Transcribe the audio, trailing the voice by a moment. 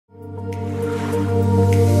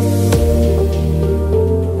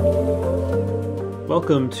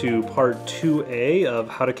Welcome to part 2A of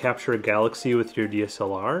how to capture a galaxy with your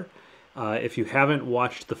DSLR. If you haven't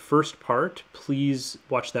watched the first part, please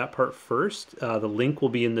watch that part first. The link will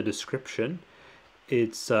be in the description.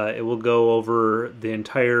 It will go over the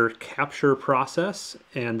entire capture process,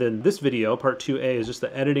 and then this video, part 2A, is just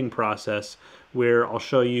the editing process where I'll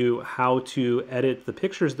show you how to edit the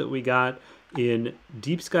pictures that we got in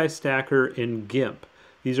DeepSkyStacker and GIMP.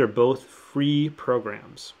 These are both free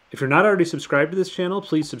programs. If you're not already subscribed to this channel,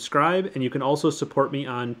 please subscribe, and you can also support me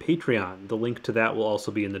on Patreon. The link to that will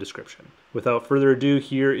also be in the description. Without further ado,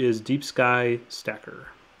 here is DeepSkyStacker.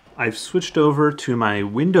 I've switched over to my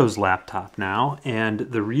Windows laptop now, and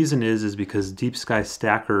the reason is because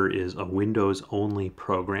DeepSkyStacker is a Windows-only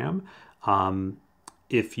program.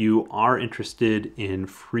 If you are interested in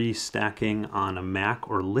free stacking on a Mac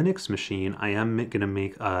or Linux machine, I am going to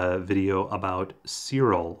make a video about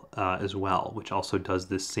Cyril as well, which also does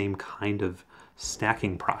this same kind of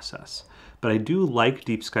stacking process. But I do like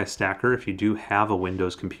DeepSkyStacker if you do have a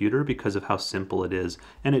Windows computer because of how simple it is,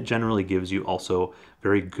 and it generally gives you also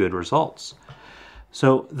very good results.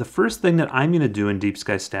 So the first thing that I'm going to do in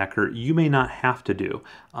DeepSkyStacker, you may not have to do.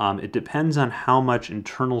 It depends on how much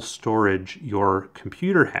internal storage your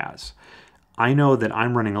computer has. I know that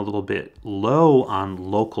I'm running a little bit low on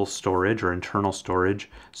local storage or internal storage,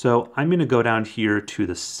 so I'm going to go down here to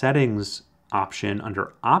the Settings option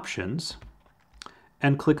under Options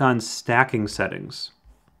and click on Stacking Settings.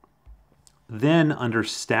 Then under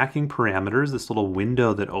Stacking Parameters, this little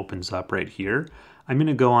window that opens up right here, I'm going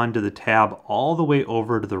to go on to the tab all the way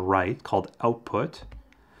over to the right called Output.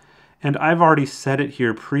 And I've already set it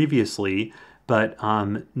here previously, but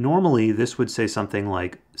normally this would say something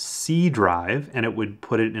like C drive, and it would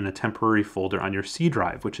put it in a temporary folder on your C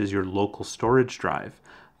drive, which is your local storage drive,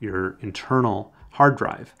 your internal hard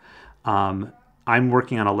drive. I'm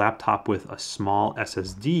working on a laptop with a small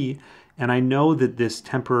SSD, and I know that this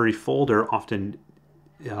temporary folder often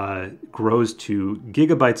grows to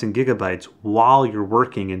gigabytes and gigabytes while you're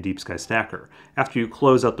working in DeepSkyStacker. After you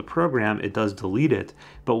close out the program, it does delete it,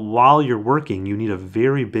 but while you're working, you need a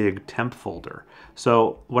very big temp folder.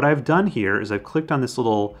 So what I've done here is I've clicked on this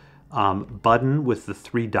little button with the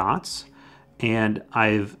 3 dots, and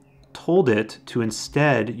I've told it to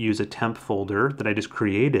instead use a temp folder that I just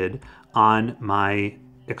created on my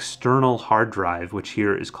external hard drive, which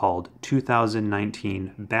here is called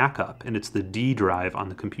 2019 backup, and it's the D drive on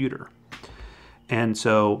the computer. And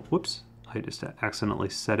so, whoops, I just accidentally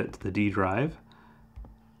set it to the D drive.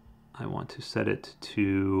 I want to set it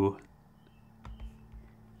to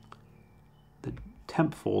the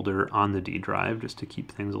temp folder on the D drive just to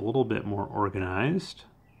keep things a little bit more organized.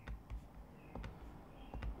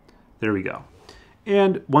 There we go.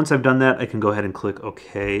 And once I've done that, I can go ahead and click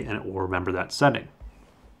OK, and it will remember that setting.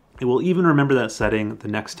 It will even remember that setting the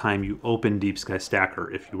next time you open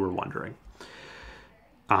DeepSkyStacker, if you were wondering,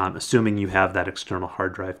 assuming you have that external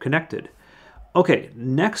hard drive connected. Okay,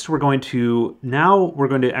 next we're going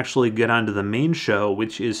to actually get onto the main show,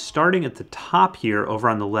 which is starting at the top here over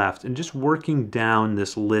on the left and just working down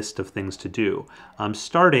this list of things to do,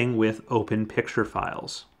 starting with Open Picture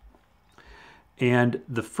Files. And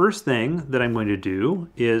the first thing that I'm going to do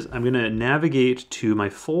is I'm going to navigate to my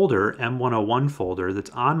folder, M101 folder, that's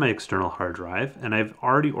on my external hard drive, and I've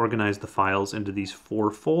already organized the files into these 4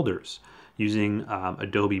 folders using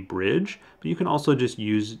Adobe Bridge, but you can also just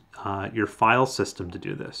use your file system to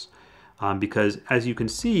do this. Because as you can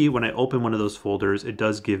see, when I open one of those folders, it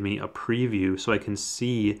does give me a preview so I can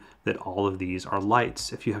see that all of these are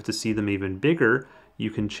lights. If you have to see them even bigger, you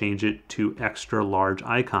can change it to extra large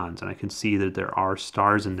icons, and I can see that there are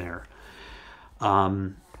stars in there.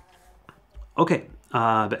 Okay,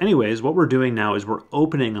 but anyways, what we're doing now is we're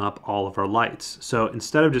opening up all of our lights. So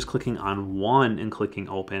instead of just clicking on one and clicking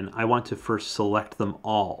open, I want to first select them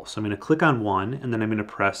all. So I'm going to click on one, and then I'm going to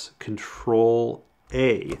press Control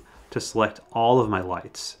A to select all of my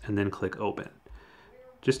lights, and then click open.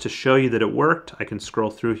 Just to show you that it worked, I can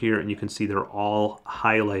scroll through here and you can see they're all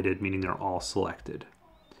highlighted, meaning they're all selected.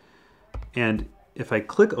 And if I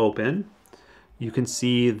click open, you can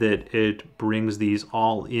see that it brings these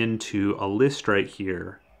all into a list right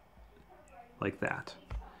here, like that.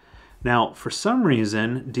 Now, for some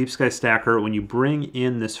reason, DeepSkyStacker, when you bring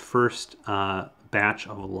in this first batch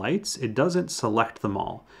of lights, it doesn't select them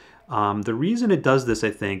all. The reason it does this,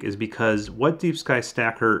 I think, is because what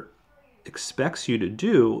DeepSkyStacker expects you to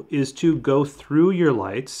do is to go through your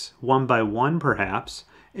lights one by one perhaps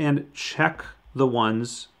and check the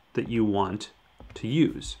ones that you want to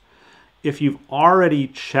use. If you've already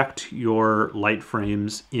checked your light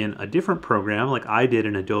frames in a different program like I did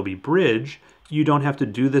in Adobe Bridge, you don't have to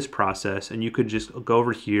do this process, and you could just go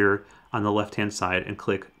over here on the left-hand side and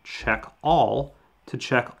click Check All to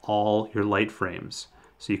check all your light frames.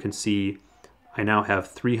 So you can see I now have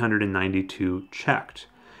 392 checked.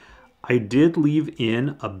 I did leave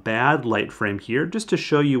in a bad light frame here just to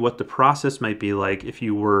show you what the process might be like if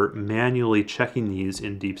you were manually checking these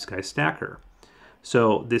in DeepSkyStacker.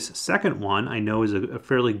 So this second one I know is a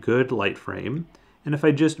fairly good light frame, and if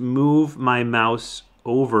I just move my mouse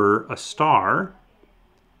over a star,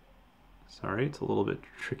 sorry, it's a little bit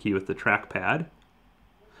tricky with the trackpad.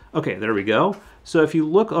 Okay, there we go. So if you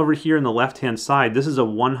look over here on the left-hand side, this is a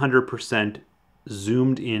 100%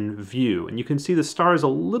 zoomed in view, and you can see the star is a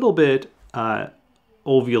little bit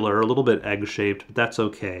ovular, a little bit egg-shaped, but that's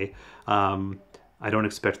okay. I don't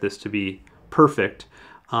expect this to be perfect,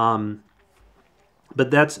 but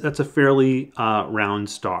that's a fairly round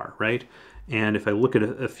star, right? And if I look at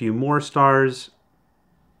a few more stars,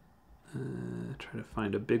 try to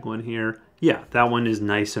find a big one here. Yeah, that one is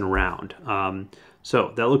nice and round.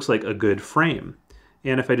 So that looks like a good frame.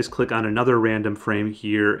 And if I just click on another random frame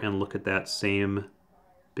here and look at that same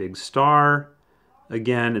big star,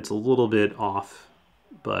 again, it's a little bit off,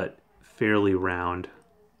 but fairly round.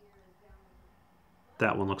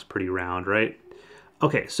 That one looks pretty round, right?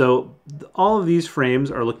 Okay, so all of these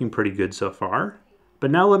frames are looking pretty good so far. But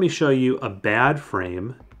now let me show you a bad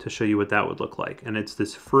frame to show you what that would look like. And it's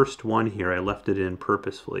this first one here. I left it in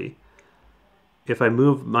purposefully. If I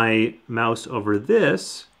move my mouse over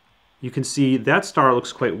this, you can see that star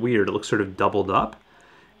looks quite weird. It looks sort of doubled up.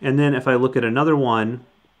 And then if I look at another one,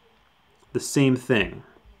 the same thing.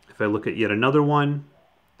 If I look at yet another one,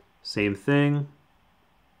 same thing.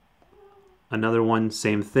 Another one,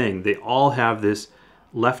 same thing. They all have this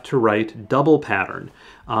left to right double pattern.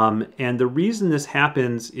 And the reason this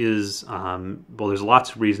happens is, well, there's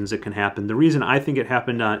lots of reasons it can happen. The reason I think it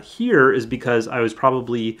happened here is because I was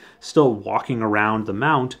probably still walking around the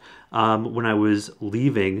mount when I was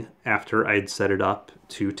leaving after I'd set it up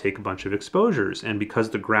to take a bunch of exposures. And because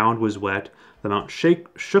the ground was wet, the mount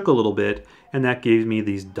shook a little bit, and that gave me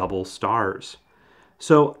these double stars.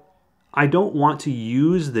 So I don't want to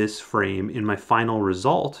use this frame in my final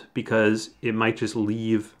result because it might just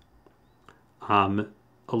leave a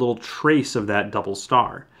little trace of that double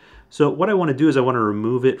star. So what I want to do is I want to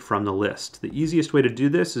remove it from the list. The easiest way to do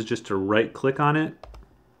this is just to right click on it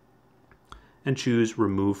and choose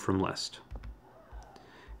Remove from List.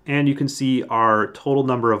 And you can see our total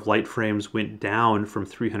number of light frames went down from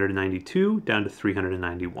 392 down to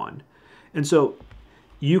 391. And so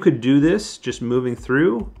you could do this just moving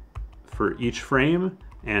through for each frame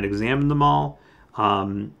and examine them all.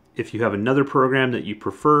 If you have another program that you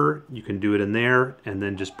prefer, you can do it in there and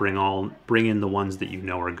then just bring in the ones that you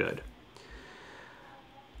know are good.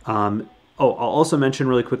 Oh, I'll also mention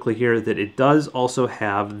really quickly here that it does also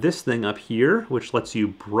have this thing up here, which lets you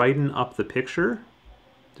brighten up the picture,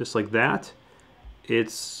 just like that.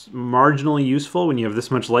 It's marginally useful when you have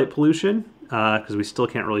this much light pollution, because we still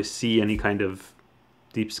can't really see any kind of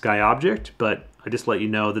deep sky object, but I just let you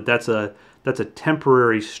know that that's a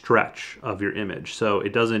temporary stretch of your image. So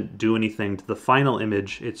it doesn't do anything to the final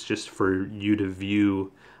image. It's just for you to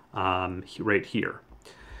view right here.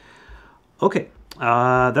 Okay,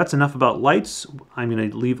 that's enough about lights. I'm going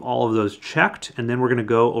to leave all of those checked, and then we're going to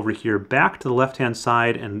go over here back to the left-hand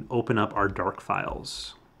side and open up our dark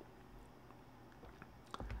files.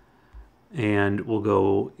 And we'll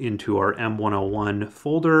go into our M101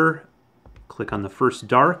 folder, click on the first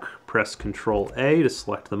dark, press Control A to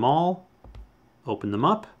select them all, open them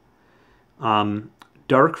up.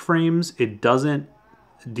 Dark frames,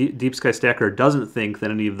 DeepSkyStacker doesn't think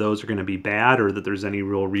that any of those are going to be bad or that there's any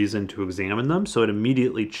real reason to examine them, so it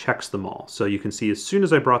immediately checks them all. So you can see as soon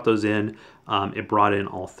as I brought those in, it brought in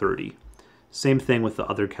all 30. Same thing with the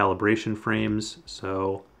other calibration frames.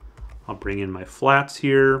 So I'll bring in my flats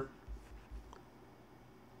here.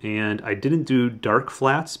 And I didn't do dark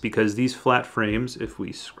flats because these flat frames, if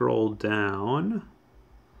we scroll down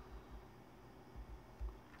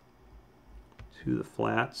to the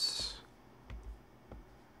flats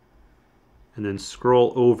and then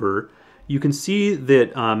scroll over, you can see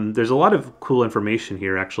that there's a lot of cool information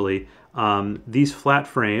here actually. These flat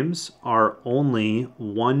frames are only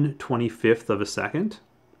 1/25th of a second.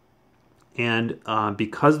 And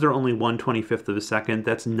because they're only 1/25th of a second,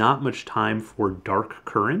 that's not much time for dark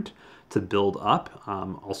current to build up,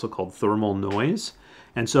 also called thermal noise.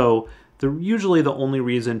 And so usually the only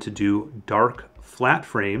reason to do dark flat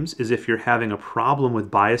frames is if you're having a problem with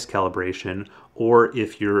bias calibration, or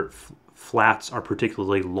if your flats are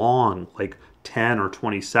particularly long, like 10 or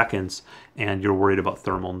 20 seconds, and you're worried about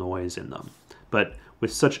thermal noise in them. But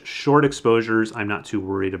with such short exposures, I'm not too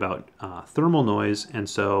worried about thermal noise, and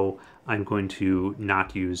so I'm going to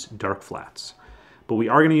not use dark flats. But we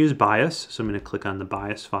are going to use bias, so I'm going to click on the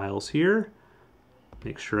bias files here,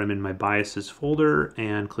 make sure I'm in my biases folder,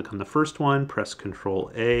 and click on the first one, press Control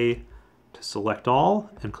A to select all,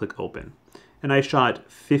 and click Open. And I shot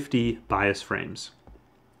 50 bias frames,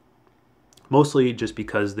 mostly just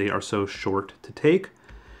because they are so short to take.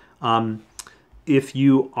 If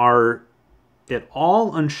you are at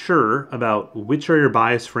all unsure about which are your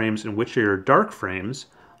bias frames and which are your dark frames,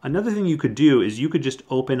 another thing you could do is you could just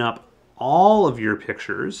open up all of your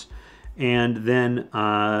pictures and then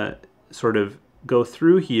sort of go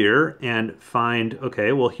through here and find,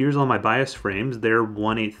 okay, well, here's all my bias frames. They're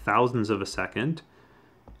 1/8,000th of a second.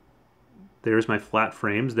 There's my flat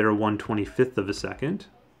frames. They're 1/25th of a second.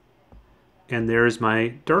 And there's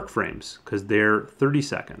my dark frames, because they're 30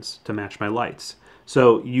 seconds to match my lights.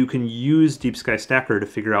 So you can use DeepSkyStacker to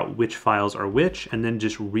figure out which files are which, and then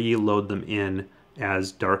just reload them in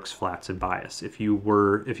as darks, flats, and bias if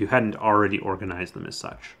you hadn't already organized them as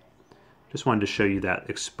such. Just wanted to show you that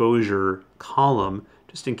exposure column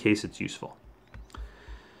just in case it's useful.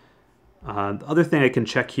 The other thing I can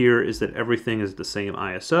check here is that everything is the same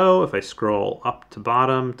ISO. If I scroll up to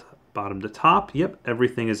bottom to top, yep,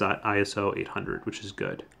 everything is at ISO 800, which is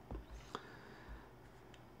good.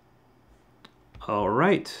 All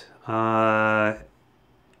right. At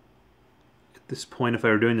this point, if I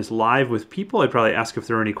were doing this live with people, I'd probably ask if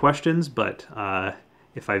there are any questions, but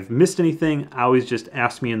if I've missed anything, always just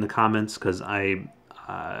ask me in the comments, because I'm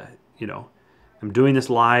doing this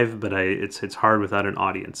live, but it's hard without an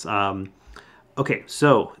audience. Okay,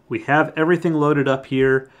 so we have everything loaded up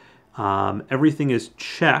here. Everything is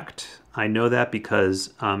checked. I know that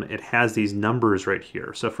because it has these numbers right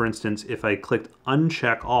here. So for instance, if I clicked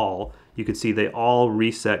uncheck all, you can see they all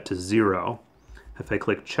reset to 0. If I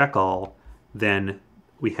click check all, then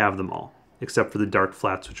we have them all, except for the dark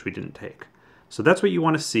flats, which we didn't take. So that's what you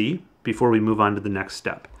want to see before we move on to the next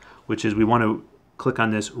step, which is we want to click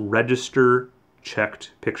on this register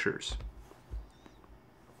checked pictures.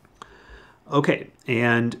 Okay,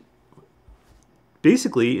 and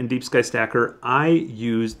basically in DeepSkyStacker, I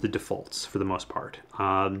use the defaults for the most part.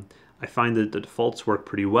 I find that the defaults work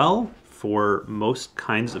pretty well for most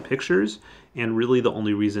kinds of pictures, and really the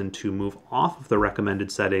only reason to move off of the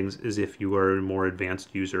recommended settings is if you are a more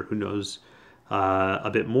advanced user who knows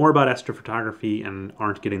a bit more about astrophotography and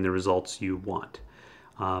aren't getting the results you want.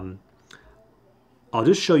 I'll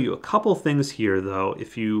just show you a couple things here, though.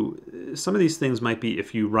 Some of these things might be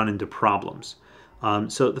if you run into problems.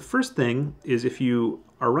 So the first thing is, if you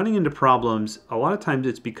are running into problems, a lot of times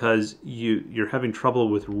it's because you're having trouble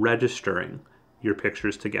with registering your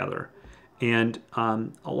pictures together. And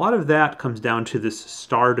a lot of that comes down to this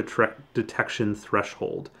star detection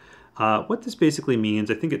threshold. What this basically means,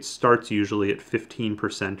 I think it starts usually at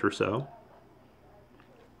 15% or so,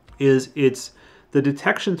 is the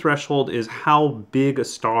detection threshold is how big a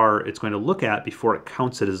star it's going to look at before it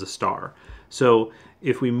counts it as a star. So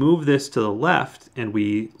if we move this to the left and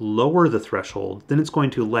we lower the threshold, then it's going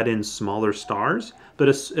to let in smaller stars. But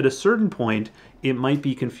at a certain point, it might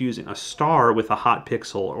be confusing a star with a hot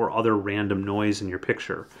pixel or other random noise in your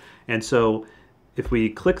picture. And so if we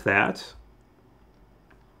click that,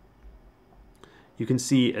 you can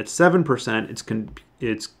see at 7%,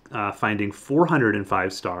 it's finding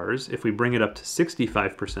 405 stars. If we bring it up to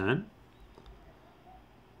 65%,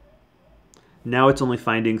 now it's only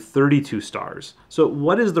finding 32 stars. So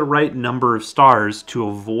what is the right number of stars to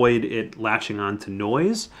avoid it latching on to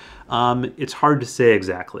noise? It's hard to say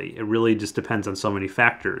exactly. It really just depends on so many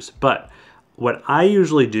factors. But what I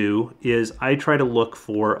usually do is I try to look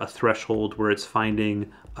for a threshold where it's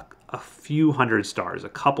finding a few hundred stars, a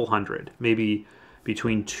couple hundred, maybe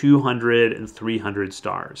between 200 and 300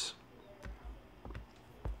 stars.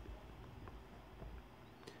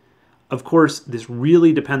 Of course, this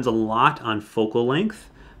really depends a lot on focal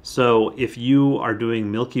length. So if you are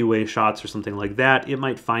doing Milky Way shots or something like that, it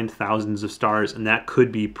might find thousands of stars, and that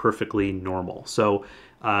could be perfectly normal. So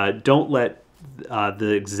don't let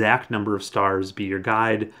the exact number of stars be your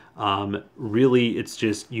guide. Really, it's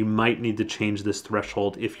just you might need to change this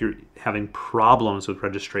threshold if you're having problems with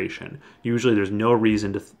registration. Usually there's no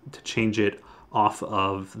reason to change it off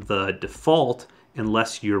of the default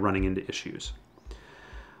unless you're running into issues.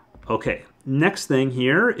 Okay, next thing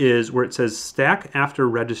here is where it says stack after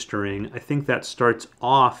registering. I think that starts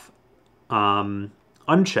off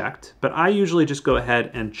unchecked, but I usually just go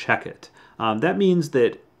ahead and check it. That means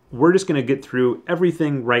that we're just going to get through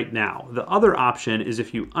everything right now. The other option is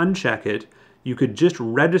if you uncheck it, you could just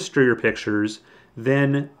register your pictures,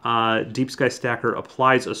 Then DeepSkyStacker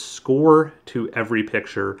applies a score to every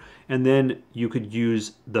picture, and then you could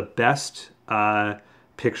use the best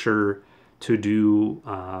picture to do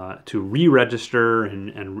to re-register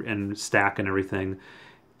and stack and everything.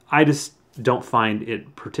 I just don't find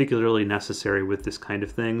it particularly necessary with this kind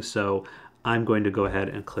of thing, so I'm going to go ahead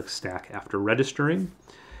and click stack after registering.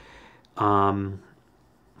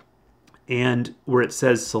 And where it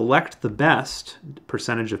says select the best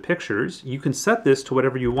percentage of pictures, you can set this to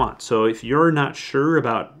whatever you want. So if you're not sure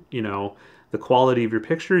about, the quality of your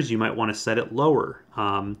pictures, you might want to set it lower.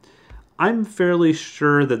 I'm fairly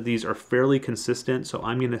sure that these are fairly consistent, so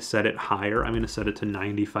I'm going to set it higher. I'm going to set it to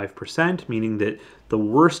 95%, meaning that the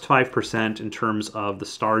worst 5% in terms of the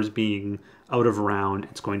stars being out of round,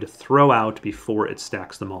 it's going to throw out before it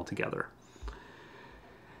stacks them all together.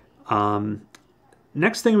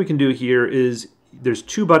 Next thing we can do here is there's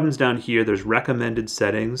two buttons down here. There's recommended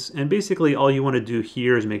settings, and basically all you want to do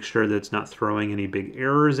here is make sure that it's not throwing any big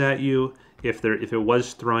errors at you. If it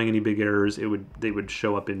was throwing any big errors, they would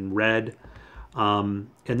show up in red. And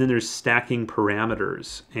then there's stacking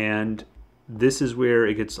parameters, and this is where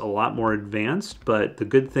it gets a lot more advanced, but the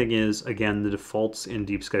good thing is, again, the defaults in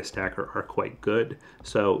DeepSkyStacker are quite good,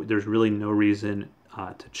 so there's really no reason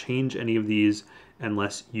to change any of these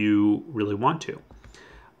unless you really want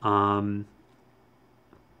to.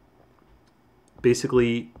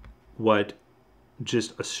 Basically,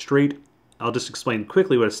 I'll just explain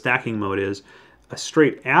quickly what a stacking mode is. A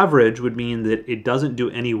straight average would mean that it doesn't do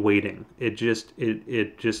any weighting. It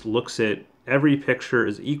just looks at every picture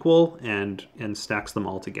as equal and stacks them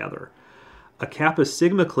all together. A kappa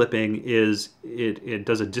sigma clipping is it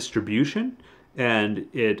does a distribution, and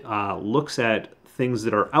it looks at things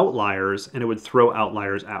that are outliers, and it would throw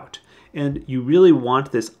outliers out. And you really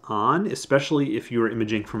want this on, especially if you're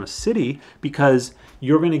imaging from a city, because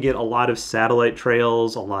you're going to get a lot of satellite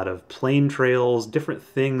trails, a lot of plane trails, different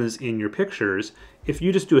things in your pictures. If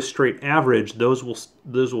you just do a straight average, those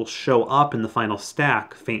will show up in the final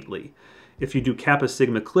stack faintly. If you do kappa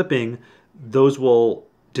sigma clipping, those will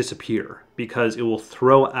disappear because it will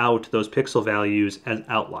throw out those pixel values as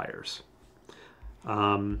outliers.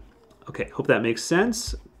 Okay, hope that makes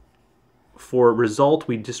sense. For result,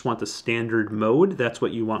 we just want the standard mode. That's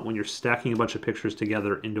what you want when you're stacking a bunch of pictures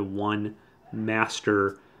together into one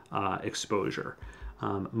master exposure.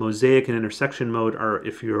 Mosaic and intersection mode are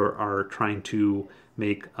if you are trying to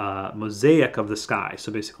make a mosaic of the sky.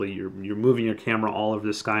 So basically you're moving your camera all over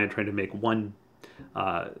the sky and trying to make one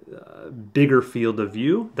bigger field of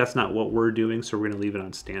view. That's not what we're doing, so we're going to leave it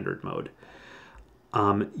on standard mode.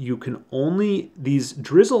 These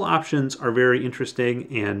drizzle options are very interesting,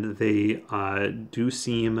 and they do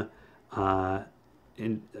seem, like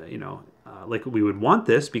we would want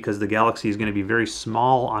this because the galaxy is going to be very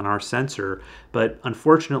small on our sensor. But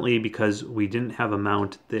unfortunately, because we didn't have a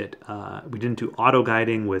mount that, we didn't do auto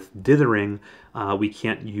guiding with dithering, we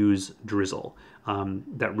can't use drizzle.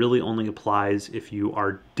 That really only applies if you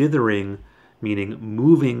are dithering, meaning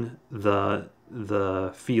moving the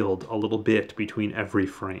field a little bit between every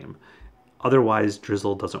frame. Otherwise,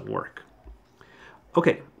 drizzle doesn't work.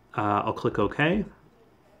 Okay, I'll click OK.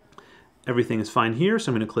 Everything is fine here, so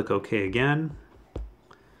I'm going to click OK again.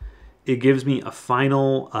 It gives me a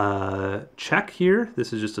final check here.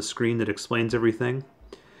 This is just a screen that explains everything.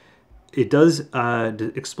 It does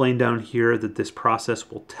explain down here that this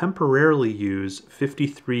process will temporarily use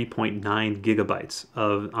 53.9 gigabytes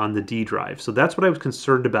on the D drive. So that's what I was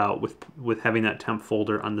concerned about with having that temp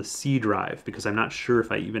folder on the C drive, because I'm not sure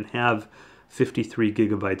if I even have 53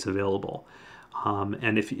 gigabytes available.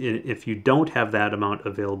 And if you don't have that amount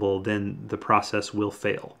available, then the process will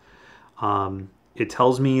fail. It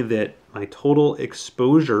tells me that my total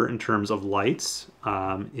exposure in terms of lights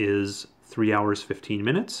is 3 hours 15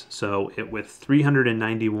 minutes. So with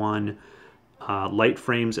 391 light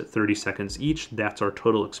frames at 30 seconds each, that's our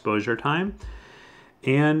total exposure time.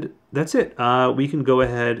 And that's it. We can go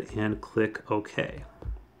ahead and click OK.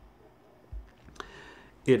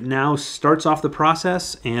 It now starts off the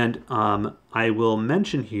process, and I will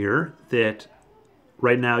mention here that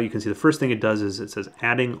right now you can see the first thing it does is it says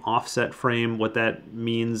adding offset frame. What that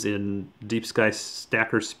means in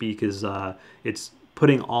DeepSkyStacker speak is it's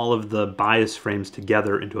putting all of the bias frames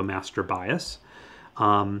together into a master bias.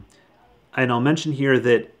 And I'll mention here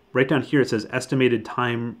that right down here it says estimated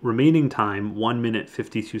time, remaining time, 1 minute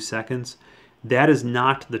 52 seconds. That is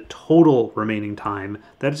not the total remaining time.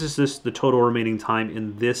 That is just the total remaining time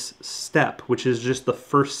in this step, which is just the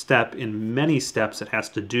first step in many steps it has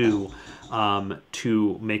to do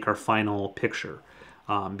to make our final picture.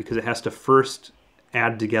 Because it has to first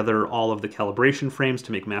add together all of the calibration frames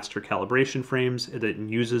to make master calibration frames. It then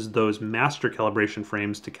uses those master calibration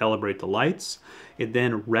frames to calibrate the lights. It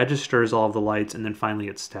then registers all of the lights, and then finally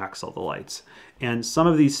it stacks all the lights. And some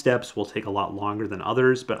of these steps will take a lot longer than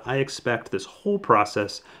others, but I expect this whole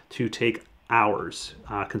process to take hours,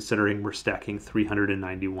 considering we're stacking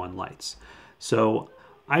 391 lights. So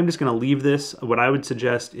I'm just going to leave this. What I would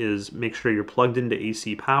suggest is make sure you're plugged into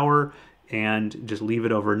AC power and just leave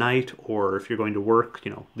it overnight, or if you're going to work,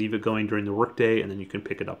 leave it going during the workday, and then you can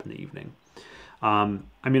pick it up in the evening. I'm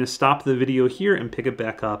going to stop the video here and pick it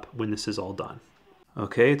back up when this is all done.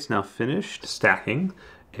 Okay, it's now finished stacking,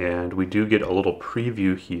 and we do get a little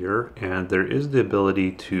preview here, and there is the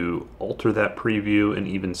ability to alter that preview and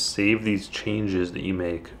even save these changes that you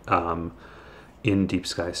make in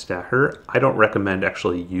DeepSkyStacker. I don't recommend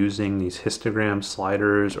actually using these histogram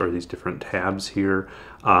sliders or these different tabs here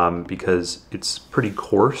because it's pretty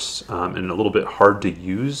coarse and a little bit hard to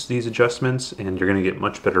use these adjustments, and you're going to get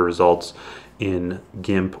much better results in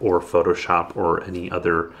GIMP or Photoshop or any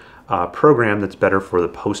other program that's better for the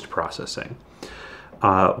post-processing.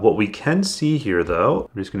 What we can see here though,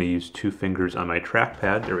 I'm just going to use 2 fingers on my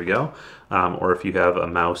trackpad, there we go, or if you have a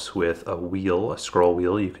mouse with a wheel, a scroll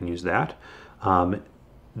wheel, you can use that.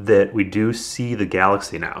 That we do see the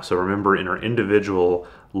galaxy now. So remember, in our individual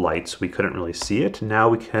lights we couldn't really see it. Now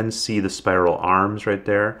we can see the spiral arms right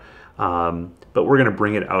there, but we're going to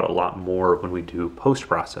bring it out a lot more when we do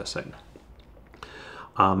post-processing.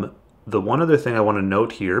 The one other thing I want to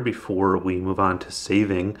note here before we move on to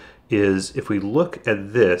saving is if we look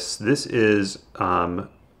at this is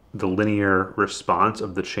the linear response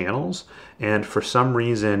of the channels, and for some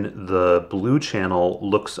reason the blue channel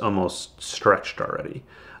looks almost stretched already.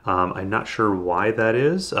 I'm not sure why that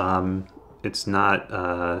is. It's not,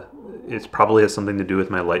 it probably has something to do with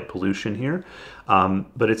my light pollution here,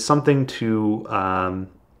 but it's something to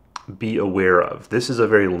be aware of. This is a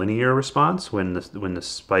very linear response when the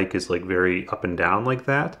spike is like very up and down like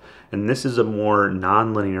that, and this is a more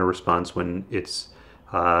non-linear response when it's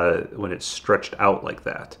stretched out like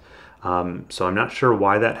that. So I'm not sure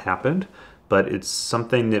why that happened, but it's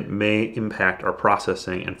something that may impact our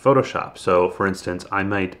processing in Photoshop. So for instance, I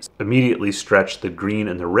might immediately stretch the green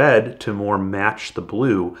and the red to more match the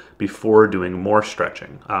blue before doing more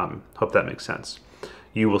stretching. Hope that makes sense.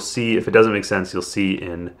 You will see, if it doesn't make sense, you'll see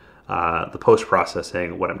in the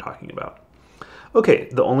post-processing what I'm talking about. Okay,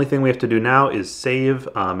 the only thing we have to do now is save.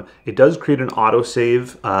 It does create an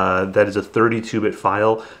autosave that is a 32-bit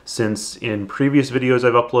file. Since in previous videos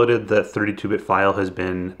I've uploaded, that 32-bit file has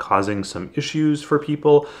been causing some issues for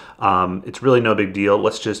people. It's really no big deal.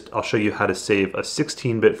 I'll show you how to save a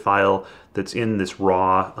 16-bit file that's in this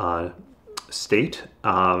raw state,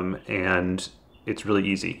 and it's really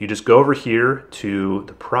easy. You just go over here to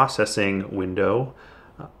the processing window.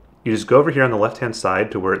 You just go over here on the left-hand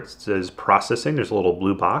side to where it says processing. There's a little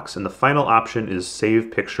blue box, and the final option is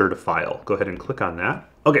save picture to file. Go ahead and click on that.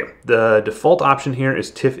 Okay, the default option here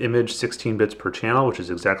is TIFF image 16 bits per channel, which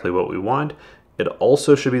is exactly what we want. It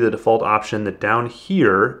also should be the default option that down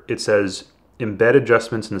here it says embed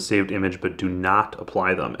adjustments in the saved image, but do not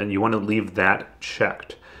apply them. And you want to leave that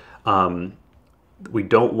checked. We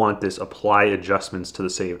don't want this apply adjustments to the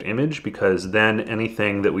saved image, because then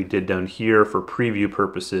anything that we did down here for preview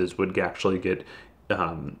purposes would actually get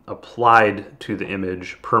applied to the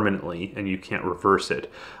image permanently, and you can't reverse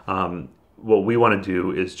it. What we want to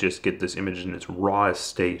do is just get this image in its rawest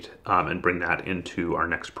state and bring that into our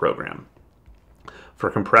next program.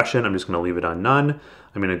 For compression, I'm just going to leave it on none.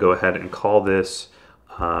 I'm going to go ahead and call this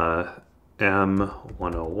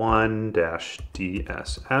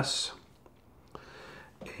M101-DSS.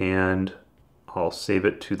 And I'll save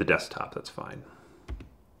it to the desktop, that's fine.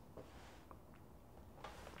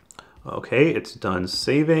 Okay, it's done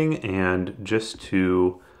saving, and just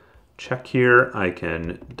to check here, I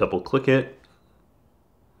can double click it,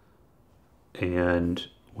 and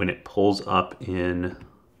when it pulls up in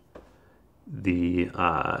the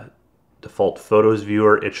default photos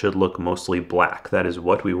viewer, it should look mostly black. That is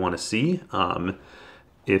what we want to see.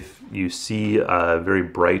 If you see a very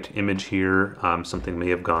bright image here, something may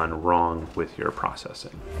have gone wrong with your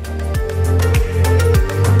processing.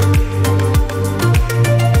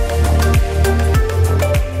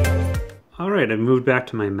 All right, I've moved back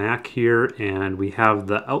to my Mac here, and we have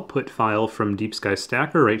the output file from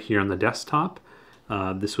DeepSkyStacker right here on the desktop.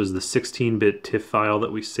 This was the 16-bit TIFF file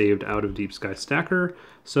that we saved out of DeepSkyStacker.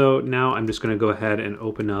 So now I'm just going to go ahead and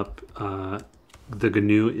open up the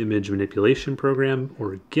GNU image manipulation program,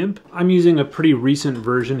 or GIMP. I'm using a pretty recent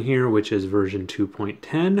version here, which is version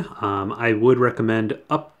 2.10. I would recommend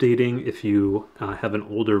updating if you have an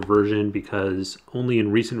older version, because only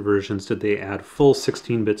in recent versions did they add full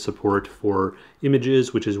 16-bit support for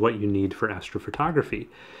images, which is what you need for astrophotography.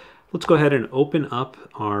 Let's go ahead and open up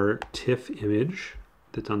our TIFF image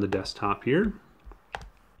that's on the desktop here.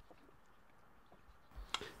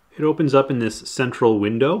 It opens up in this central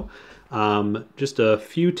window. Just a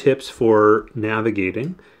few tips for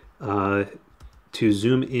navigating. To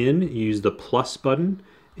zoom in, use the plus button,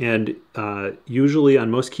 and usually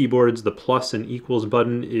on most keyboards the plus and equals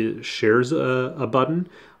button shares a button.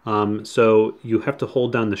 So you have to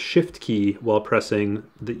hold down the shift key while pressing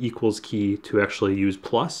the equals key to actually use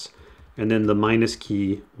plus, and then the minus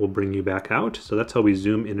key will bring you back out. So that's how we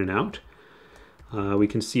zoom in and out. We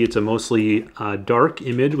can see it's a mostly dark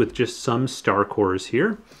image with just some star cores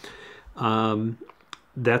here.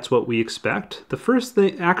 That's what we expect. The first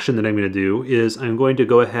action that I'm going to do is I'm going to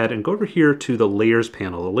go ahead and go over here to the layers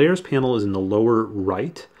panel. The layers panel is in the lower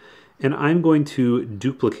right, and I'm going to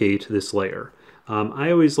duplicate this layer.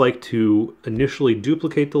 I always like to initially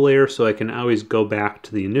duplicate the layer so I can always go back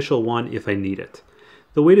to the initial one if I need it.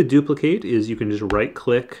 The way to duplicate is you can just right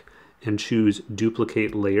click and choose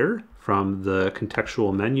duplicate layer from the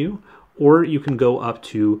contextual menu, or you can go up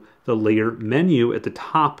to the layer menu at the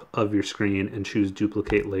top of your screen and choose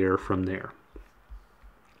duplicate layer from there.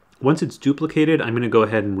 Once it's duplicated, I'm going to go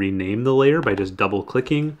ahead and rename the layer by just double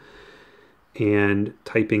clicking and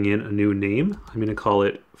typing in a new name. I'm going to call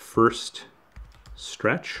it first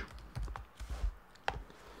stretch.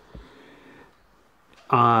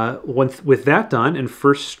 With that done and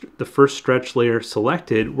the first stretch layer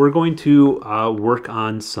selected, we're going to work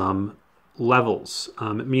on some levels,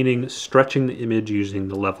 meaning stretching the image using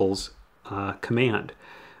the levels command.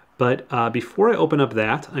 But before I open up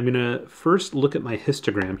that, I'm going to first look at my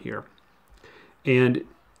histogram here. And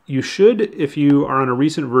you should, if you are on a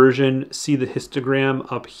recent version, see the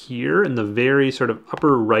histogram up here in the very sort of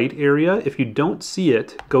upper right area. If you don't see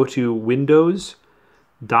it, go to Windows,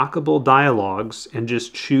 Dockable Dialogues, and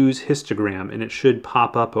just choose histogram, and it should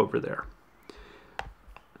pop up over there.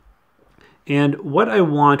 And what I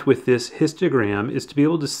want with this histogram is to be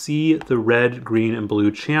able to see the red, green, and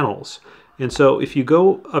blue channels. And so if you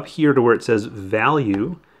go up here to where it says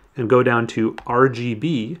value and go down to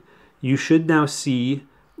RGB, you should now see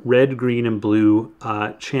red, green, and blue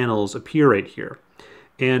channels appear right here.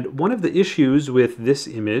 And one of the issues with this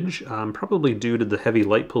image, probably due to the heavy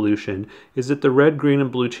light pollution, is that the red, green,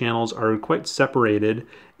 and blue channels are quite separated,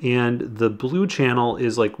 and the blue channel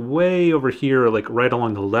is like way over here, like right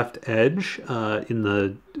along the left edge, in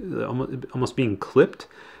the almost being clipped,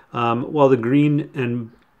 while the green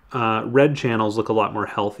and red channels look a lot more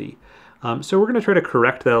healthy. So we're going to try to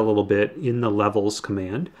correct that a little bit in the levels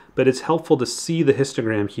command, but it's helpful to see the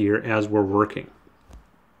histogram here as we're working.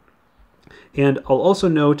 And I'll also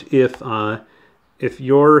note if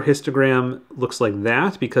your histogram looks like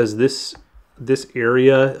that, because this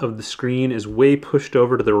area of the screen is way pushed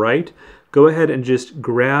over to the right, go ahead and just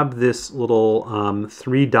grab this little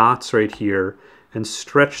 3 dots right here and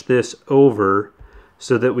stretch this over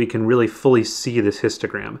so that we can really fully see this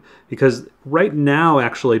histogram. Because right now,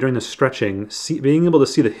 actually, during the stretching, being able to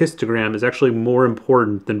see the histogram is actually more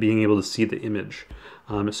important than being able to see the image.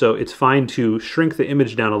 So it's fine to shrink the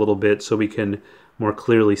image down a little bit so we can more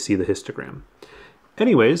clearly see the histogram.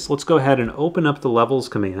 Anyways, let's go ahead and open up the levels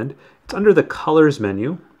command. It's under the colors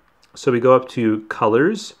menu. So we go up to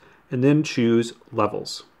colors and then choose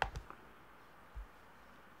levels.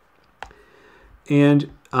 And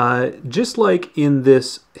just like in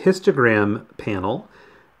this histogram panel,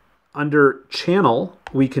 under channel,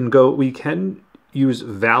 we can use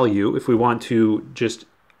value if we want to just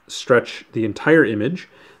stretch the entire image,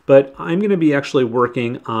 but I'm going to be actually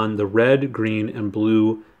working on the red, green, and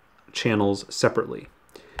blue channels separately.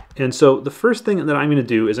 And so the first thing that I'm going to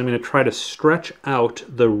do is I'm going to try to stretch out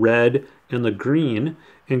the red and the green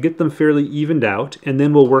and get them fairly evened out, and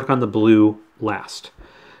then we'll work on the blue last.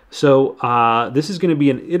 So this is going to be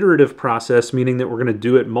an iterative process, meaning that we're going to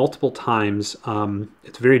do it multiple times.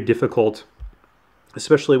 It's very difficult,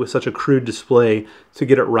 especially with such a crude display, to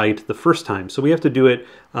get it right the first time. So we have to do it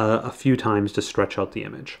a few times to stretch out the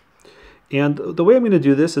image. And the way I'm going to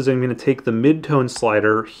do this is I'm going to take the mid-tone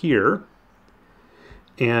slider here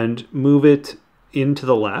and move it into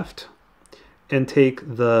the left, and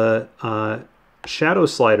take the shadow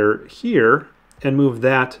slider here and move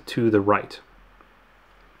that to the right.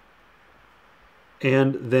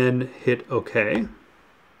 And then hit OK.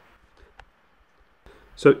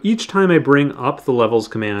 So each time I bring up the levels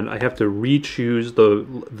command, I have to re-choose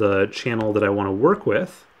the channel that I want to work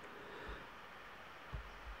with.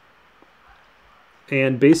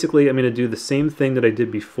 And basically I'm going to do the same thing that I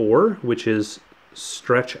did before, which is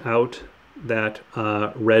stretch out that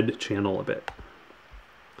red channel a bit.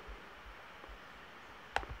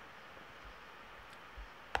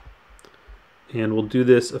 And we'll do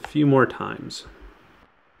this a few more times.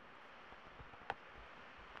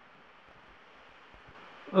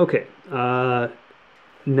 Okay,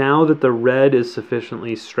 now that the red is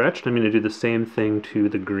sufficiently stretched, I'm going to do the same thing to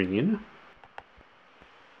the green.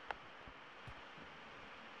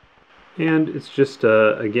 And it's just,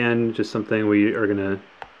 again, just something we are going to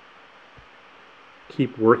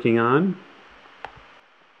keep working on.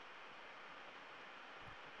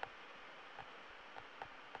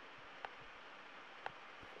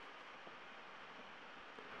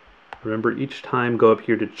 Remember, each time go up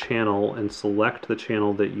here to channel and select the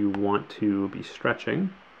channel that you want to be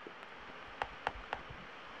stretching.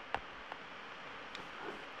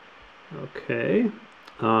 Okay.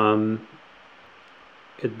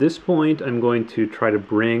 At this point, I'm going to try to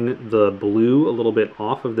bring the blue a little bit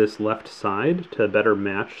off of this left side to better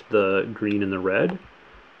match the green and the red.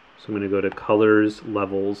 So I'm going to go to Colors,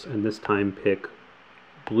 Levels, and this time pick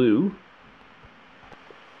Blue.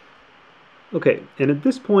 Okay, and at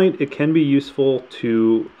this point it can be useful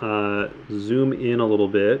to zoom in a little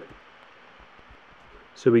bit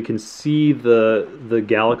so we can see the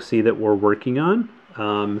galaxy that we're working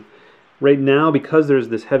on. Right now, because there's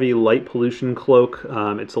this heavy light pollution cloak,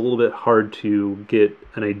 it's a little bit hard to get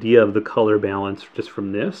an idea of the color balance just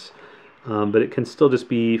from this, but it can still just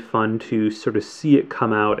be fun to sort of see it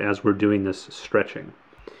come out as we're doing this stretching.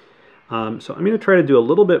 So I'm going to try to do a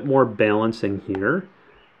little bit more balancing here.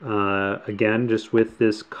 Again, just with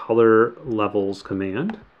this color levels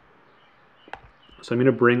command. So I'm going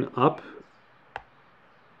to bring up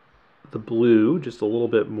the blue just a little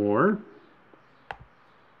bit more.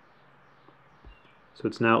 So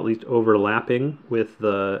it's now at least overlapping with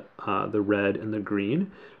the red and the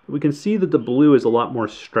green. But we can see that the blue is a lot more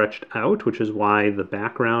stretched out, which is why the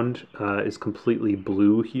background is completely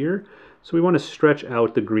blue here. So we want to stretch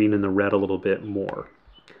out the green and the red a little bit more.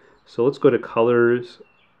 So let's go to Colors,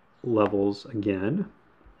 Levels again,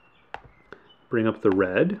 bring up the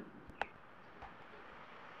red.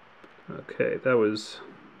 Okay, that was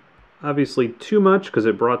obviously too much because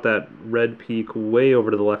it brought that red peak way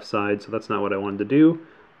over to the left side, so that's not what I wanted to do.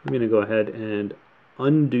 I'm going to go ahead and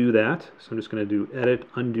undo that. So I'm just going to do Edit,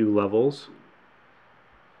 Undo Levels.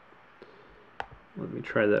 Let me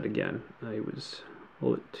try that again. I was a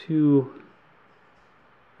little bit too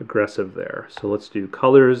aggressive there. So let's do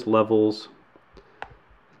Colors, Levels.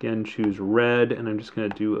 Again, choose red, and I'm just going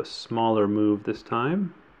to do a smaller move this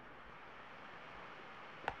time.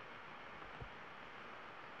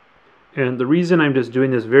 And the reason I'm just doing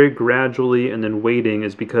this very gradually and then waiting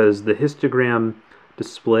is because the histogram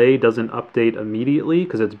display doesn't update immediately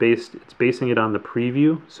because it's basing it on the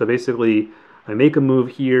preview. So basically, I make a move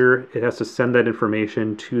here, it has to send that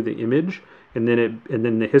information to the image, and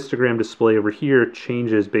then the histogram display over here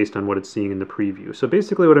changes based on what it's seeing in the preview. So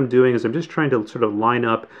basically what I'm doing is I'm just trying to sort of line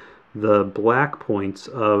up the black points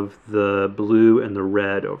of the blue and the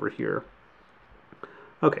red over here.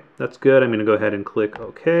 Okay, that's good. I'm going to go ahead and click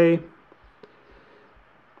OK.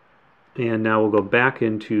 And now we'll go back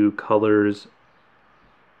into Colors,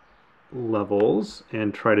 Levels,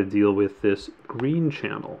 and try to deal with this green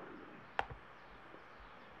channel.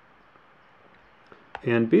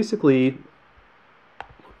 And basically,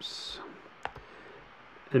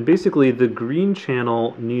 the green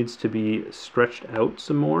channel needs to be stretched out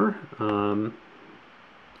some more.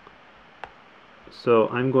 So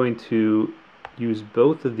I'm going to use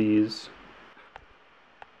both of these.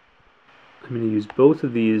 I'm going to use both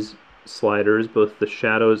of these sliders, both the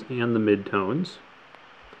shadows and the midtones,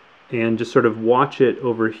 and just sort of watch it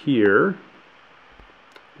over here.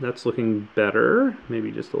 That's looking better.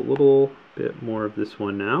 Maybe just a little bit more of this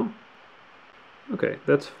one now. Okay,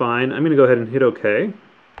 that's fine. I'm going to go ahead and hit OK.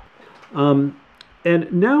 And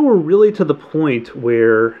now we're really to the point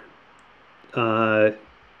where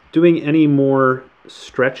doing any more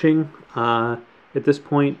stretching at this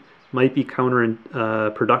point might be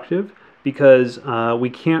counterproductive because we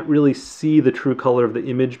can't really see the true color of the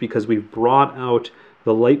image because we've brought out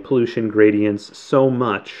the light pollution gradients so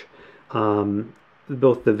much.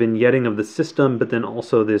 Both the vignetting of the system, but then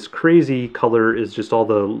also this crazy color is just all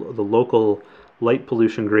the local light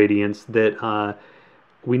pollution gradients that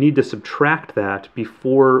we need to subtract that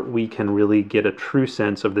before we can really get a true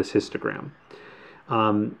sense of this histogram.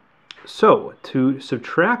 So to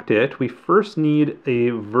subtract it, we first need a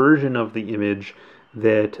version of the image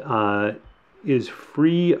that is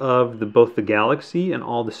free of both the galaxy and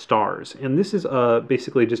all the stars. And this is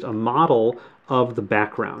basically just a model of the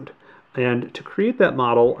background. And to create that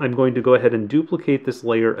model, I'm going to go ahead and duplicate this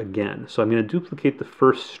layer again. So I'm going to duplicate the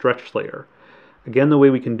first stretch layer. Again, the way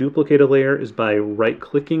we can duplicate a layer is by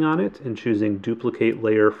right-clicking on it and choosing Duplicate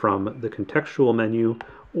Layer from the contextual menu,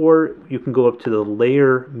 or you can go up to the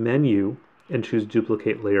Layer menu and choose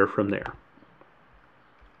Duplicate Layer from there.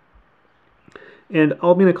 And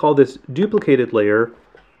I'm going to call this Duplicated Layer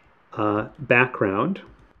Background.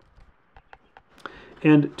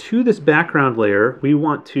 And to this background layer, we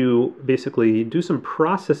want to basically do some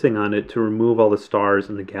processing on it to remove all the stars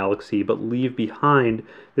in the galaxy, but leave behind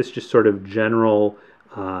this just sort of general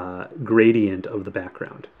gradient of the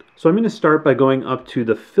background. So I'm going to start by going up to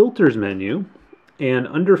the Filters menu, and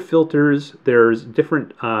under Filters, there's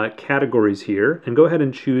different categories here, and go ahead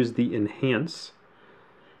and choose the Enhance,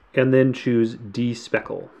 and then choose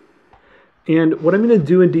Despeckle. And what I'm going to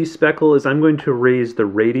do in Despeckle is I'm going to raise the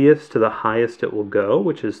radius to the highest it will go,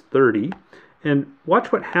 which is 30. And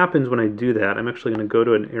watch what happens when I do that. I'm actually going to go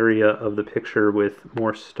to an area of the picture with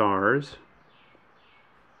more stars.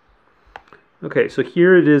 Okay, so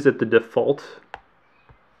here it is at the default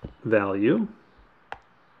value.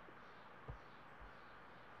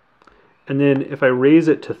 And then if I raise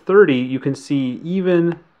it to 30, you can see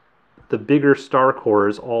even the bigger star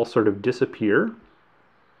cores all sort of disappear.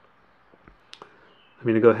 I'm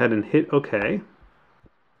going to go ahead and hit OK.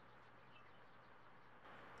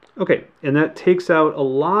 Okay, and that takes out a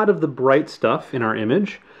lot of the bright stuff in our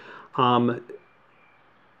image. We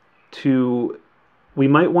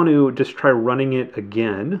might want to just try running it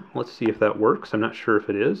again. Let's see if that works. I'm not sure if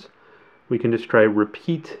it is. We can just try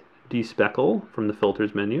Repeat Despeckle from the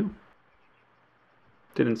Filters menu.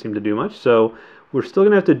 Didn't seem to do much, so we're still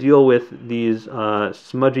going to have to deal with these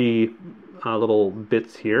smudgy little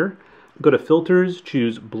bits here. Go to Filters,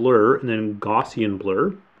 choose Blur, and then Gaussian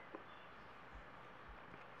Blur.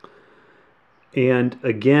 And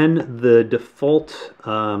again, the default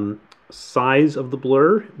size of the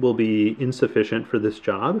blur will be insufficient for this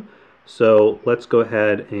job. So let's go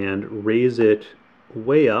ahead and raise it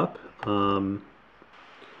way up. So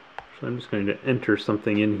I'm just going to enter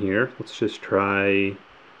something in here. Let's just try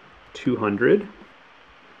 200.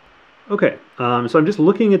 Okay, so I'm just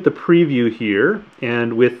looking at the preview here,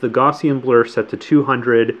 and with the Gaussian blur set to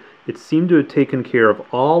 200, it seemed to have taken care of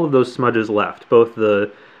all of those smudges left, both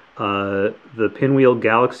the pinwheel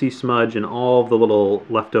galaxy smudge and all of the little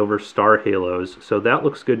leftover star halos. So that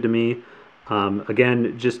looks good to me.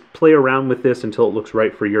 Again, just play around with this until it looks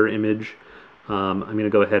right for your image. I'm going to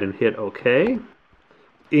go ahead and hit OK.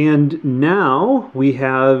 And now we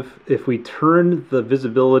have, if we turn the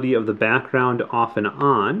visibility of the background off and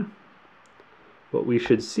on, what we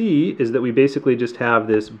should see is that we basically just have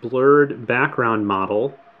this blurred background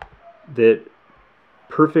model that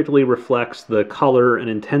perfectly reflects the color and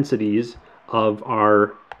intensities of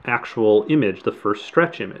our actual image, the first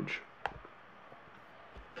stretch image.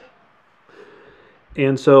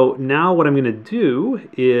 And so now what I'm going to do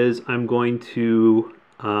is I'm going to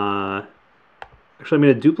actually I'm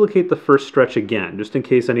going to duplicate the first stretch again, just in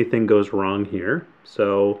case anything goes wrong here.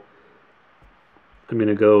 So I'm going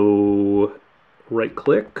to go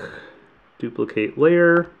right-click, duplicate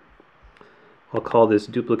layer. I'll call this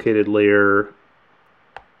duplicated layer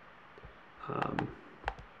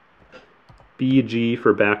BG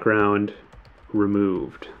for background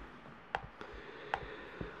removed.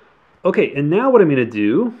 Okay, and now what I'm going to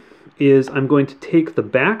do is I'm going to take the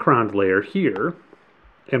background layer here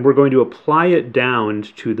and we're going to apply it down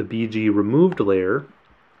to the BG removed layer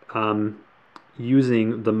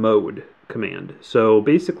using the mode command. So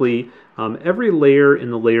basically, every layer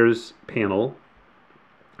in the layers panel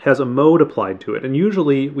has a mode applied to it, and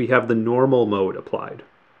usually we have the normal mode applied,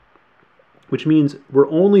 which means we're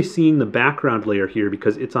only seeing the background layer here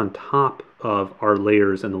because it's on top of our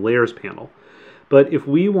layers in the layers panel. But if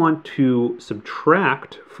we want to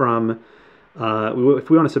subtract from, if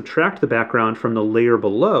we want to subtract the background from the layer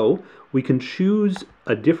below, we can choose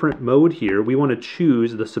a different mode here. We want to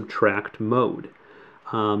choose the subtract mode.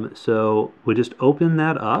 So we just open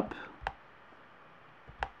that up.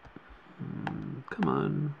 Come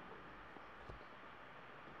on.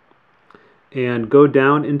 And go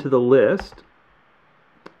down into the list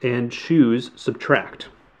and choose subtract.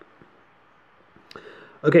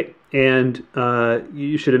 Okay, and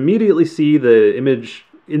you should immediately see the image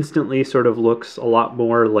instantly sort of looks a lot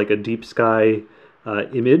more like a deep sky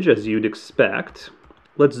image as you'd expect.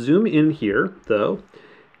 Let's zoom in here though,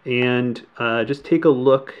 and just take a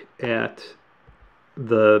look at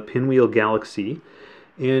the pinwheel galaxy.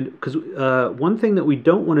 And because one thing that we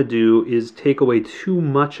don't want to do is take away too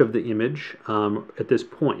much of the image at this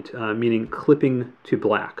point, meaning clipping to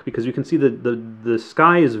black, because you can see that the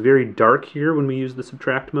sky is very dark here when we use the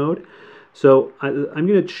subtract mode. So I'm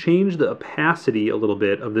going to change the opacity a little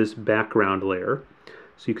bit of this background layer.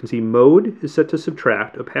 So you can see mode is set to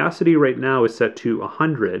subtract. Opacity right now is set to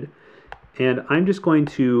 100. And I'm just going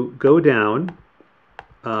to go down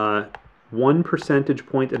 1 percentage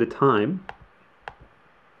point at a time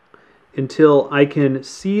until I can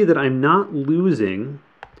see that I'm not losing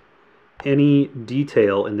any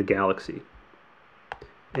detail in the galaxy.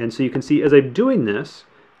 And so you can see as I'm doing this,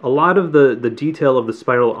 a lot of the detail of the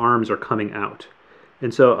spiral arms are coming out.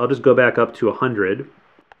 And so I'll just go back up to 100.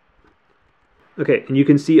 Okay, and you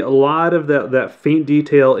can see a lot of that faint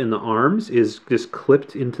detail in the arms is just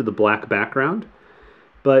clipped into the black background.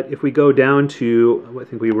 But if we go down to, I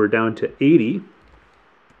think we were down to 80,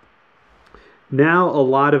 now a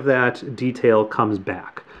lot of that detail comes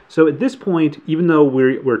back. So at this point, even though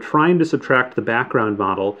we're trying to subtract the background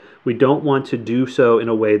model, we don't want to do so in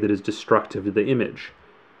a way that is destructive to the image.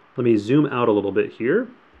 Let me zoom out a little bit here.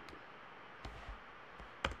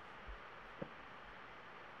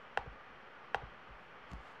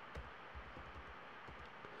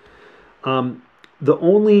 The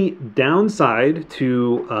only downside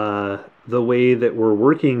to the way that we're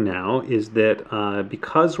working now is that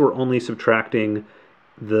because we're only subtracting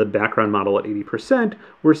the background model at 80%,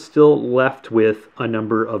 we're still left with a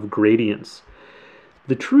number of gradients.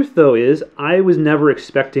 The truth, though, is I was never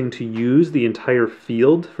expecting to use the entire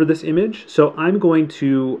field for this image, so I'm going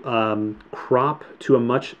to crop to a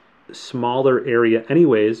much smaller area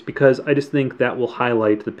anyways, because I just think that will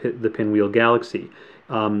highlight the pinwheel galaxy.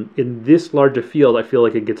 In this large a field, I feel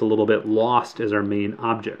like it gets a little bit lost as our main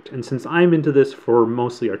object. And since I'm into this for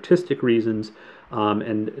mostly artistic reasons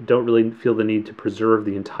and don't really feel the need to preserve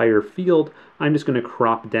the entire field, I'm just going to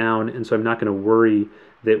crop down, and so I'm not going to worry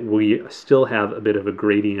that we still have a bit of a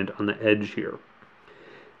gradient on the edge here.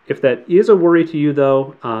 If that is a worry to you,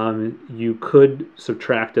 though, you could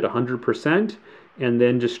subtract it 100% and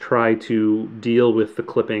then just try to deal with the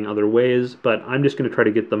clipping other ways, but I'm just going to try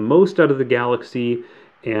to get the most out of the galaxy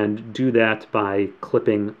and do that by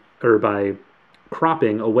clipping or by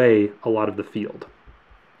cropping away a lot of the field.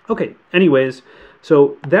 Okay, anyways,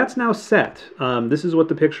 so that's now set. This is what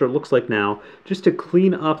the picture looks like now. Just to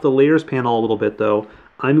clean up the layers panel a little bit, though,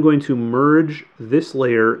 I'm going to merge this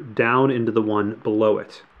layer down into the one below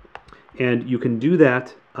it. And you can do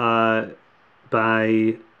that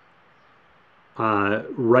by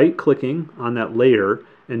right-clicking on that layer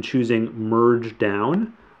and choosing Merge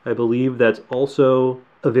Down. I believe that's also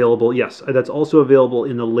available. Yes, that's also available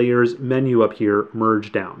in the Layers menu up here,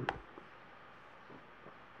 Merge Down.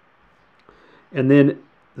 And then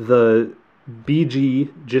the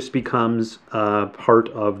BG just becomes part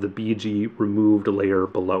of the BG removed layer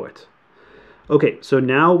below it. Okay, so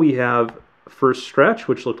now we have first stretch,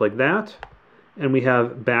 which looked like that, and we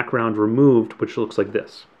have background removed, which looks like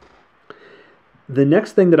this. The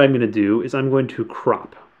next thing that I'm going to do is I'm going to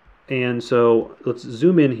crop. And so let's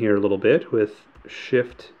zoom in here a little bit with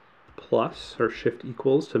Shift plus or Shift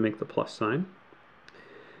equals to make the plus sign.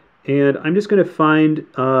 And I'm just going to find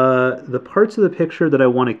the parts of the picture that I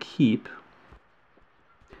want to keep.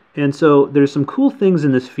 And so there's some cool things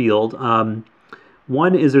in this field.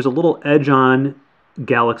 One is there's a little edge-on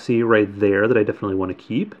galaxy right there that I definitely want to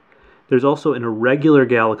keep. There's also an irregular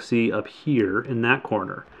galaxy up here in that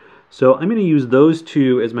corner. So I'm going to use those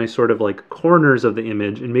two as my sort of like corners of the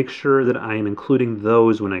image and make sure that I am including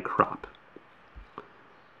those when I crop.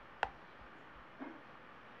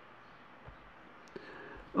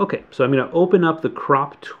 Okay, so I'm going to open up the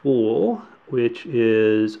crop tool, which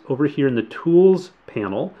is over here in the tools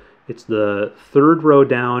panel. It's the third row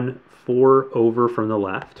down, 4 over from the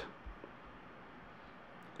left.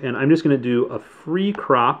 And I'm just going to do a free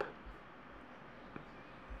crop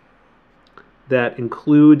that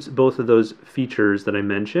includes both of those features that I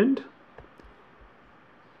mentioned.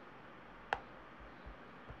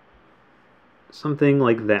 Something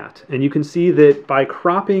like that. And you can see that by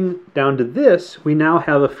cropping down to this, we now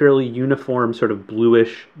have a fairly uniform sort of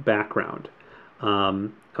bluish background.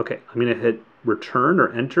 Okay, I'm going to hit return or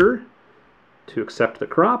enter to accept the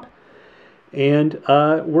crop. And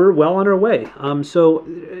we're well on our way. So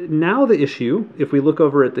now the issue, if we look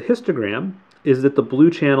over at the histogram, is that the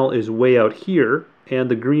blue channel is way out here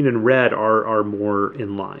and the green and red are more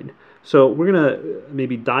in line. So we're going to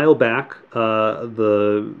maybe dial back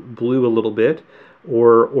the blue a little bit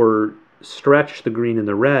or stretch the green and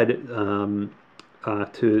the red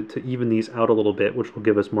to even these out a little bit, which will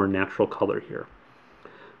give us more natural color here.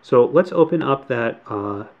 So let's open up that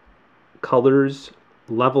colors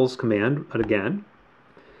levels command again,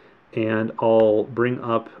 and I'll bring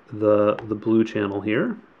up the blue channel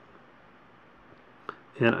here,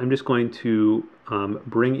 and I'm just going to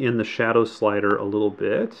bring in the shadow slider a little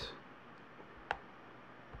bit,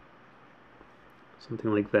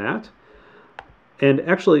 something like that. And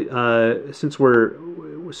actually, since we're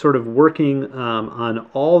sort of working on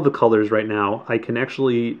all the colors right now, I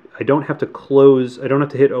don't have to close, I don't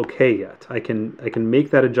have to hit OK yet. I can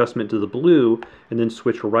make that adjustment to the blue and then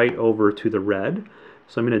switch right over to the red.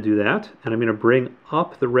 So I'm going to do that, and I'm going to bring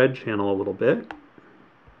up the red channel a little bit.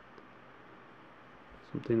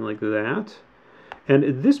 Something like that. And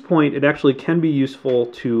at this point, it actually can be useful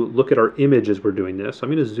to look at our image as we're doing this. So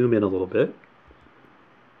I'm going to zoom in a little bit.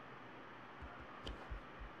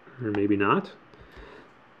 Or maybe not.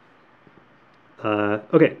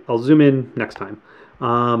 Okay, I'll zoom in next time.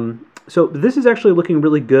 So this is actually looking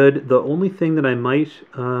really good. The only thing that I might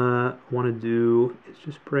want to do is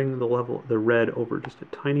just bring the red over just a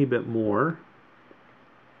tiny bit more.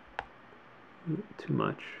 Too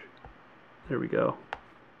much. There we go.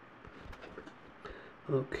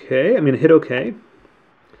 Okay, I'm going to hit OK.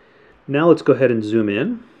 Now let's go ahead and zoom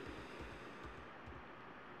in.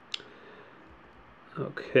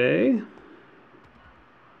 Okay.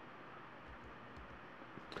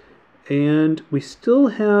 And we still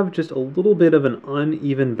have just a little bit of an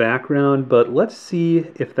uneven background, but let's see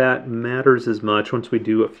if that matters as much once we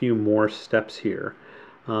do a few more steps here.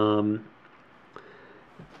 The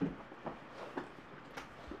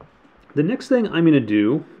next thing I'm going to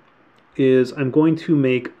do is I'm going to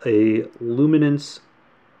make a luminance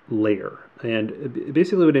layer. And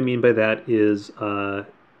basically what I mean by that is a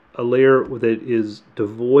layer that is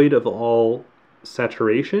devoid of all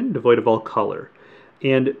saturation, devoid of all color.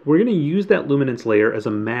 And we're going to use that luminance layer as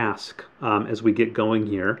a mask as we get going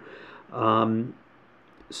here.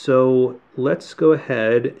 So let's go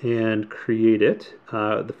ahead and create it.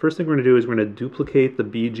 The first thing we're going to do is we're going to duplicate the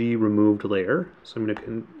BG removed layer. So I'm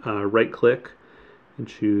going to right click and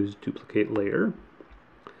choose duplicate layer.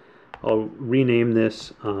 I'll rename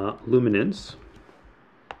this luminance.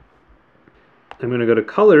 I'm going to go to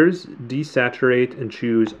colors, desaturate, and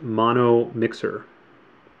choose mono mixer.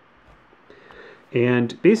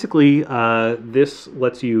 And basically this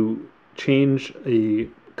lets you change a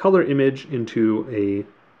color image into a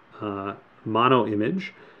mono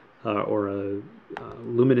image or a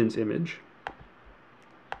luminance image.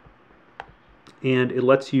 And it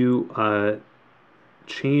lets you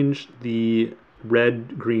change the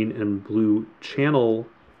red, green, and blue channel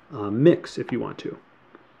mix if you want to.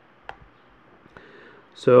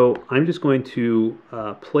 So I'm just going to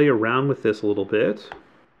play around with this a little bit.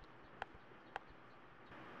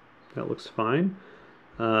 That looks fine.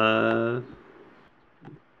 And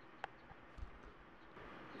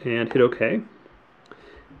hit OK.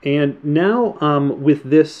 And now with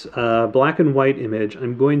this black and white image,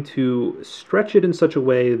 I'm going to stretch it in such a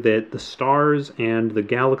way that the stars and the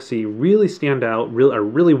galaxy really stand out, are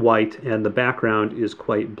really white, and the background is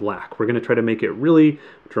quite black. We're going to try to make it really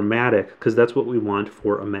dramatic because that's what we want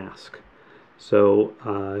for a mask. So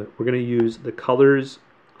we're going to use the colors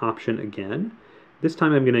option again. This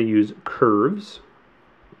time I'm going to use curves.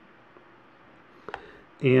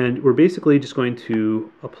 And we're basically just going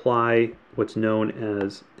to apply what's known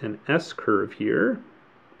as an S curve here.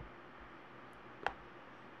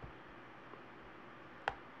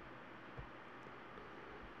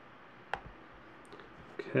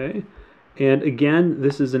 Okay, and again,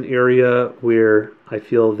 this is an area where I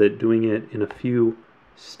feel that doing it in a few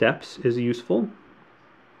steps is useful.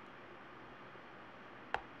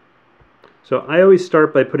 So I always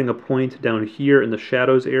start by putting a point down here in the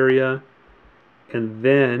shadows area, and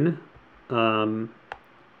then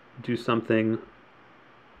do something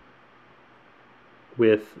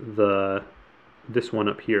with this one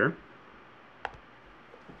up here.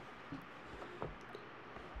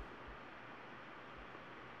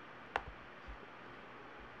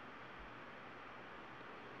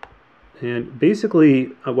 And basically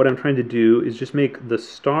what I'm trying to do is just make the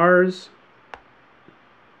stars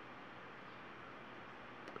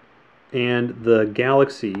and the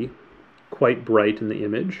galaxy quite bright in the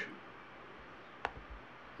image,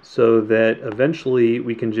 so that eventually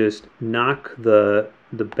we can just knock the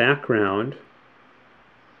background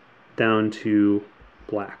down to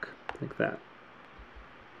black, like that.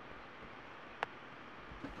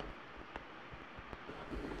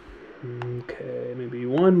 Okay, maybe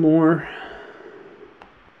one more.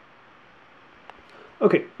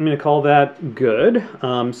 Okay, I'm going to call that good.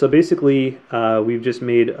 So basically, we've just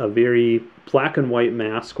made a very black and white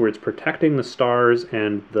mask where it's protecting the stars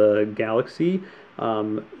and the galaxy,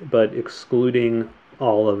 but excluding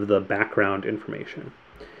all of the background information.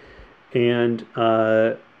 And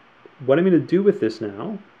what I'm going to do with this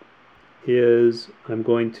now is I'm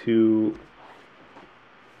going to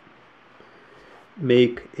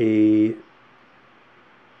make a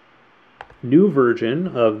new version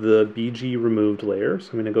of the BG removed layer. So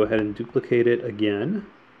I'm going to go ahead and duplicate it again.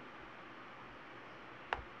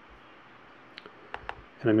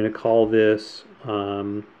 And I'm going to call this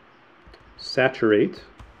saturate.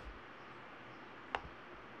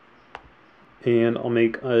 And I'll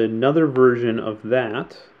make another version of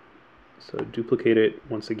that. So duplicate it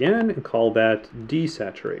once again and call that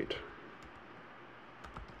desaturate.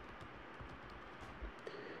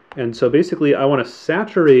 And so basically I want to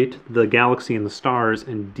saturate the galaxy and the stars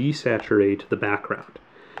and desaturate the background.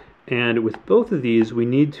 And with both of these, we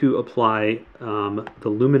need to apply the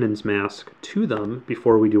luminance mask to them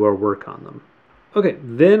before we do our work on them. Okay,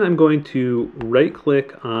 then I'm going to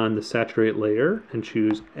right-click on the saturate layer and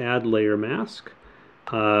choose Add Layer Mask.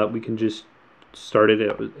 We can just start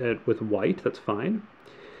it with white, that's fine.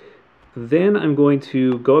 Then I'm going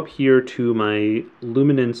to go up here to my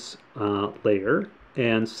luminance layer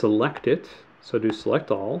and select it. So do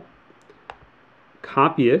select all,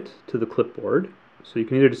 copy it to the clipboard. So you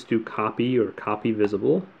can either just do copy or copy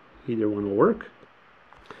visible, either one will work.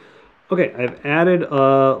 Okay, I've added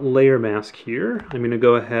a layer mask here. I'm going to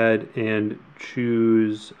go ahead and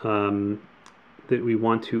choose that we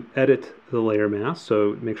want to edit the layer mask.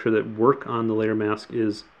 So make sure that work on the layer mask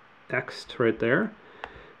is X'd right there.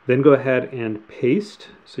 Then go ahead and paste.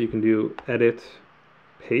 So you can do edit,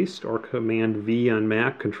 paste, or Command V on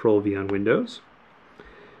Mac, Control V on Windows.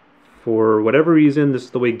 For whatever reason, this is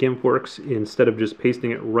the way GIMP works. Instead of just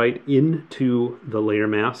pasting it right into the layer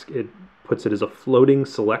mask, it puts it as a floating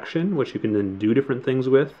selection, which you can then do different things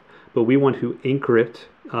with. But we want to anchor it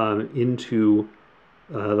into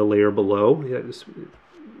the layer below.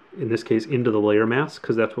 In this case, into the layer mask,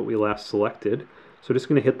 because that's what we last selected. So just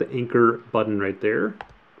going to hit the anchor button right there.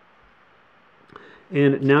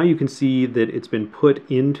 And now you can see that it's been put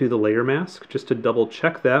into the layer mask. Just to double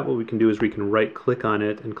check that, what we can do is we can right click on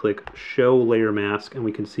it and click Show Layer Mask, and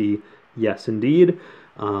we can see, yes indeed,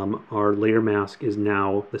 our layer mask is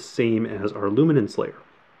now the same as our luminance layer.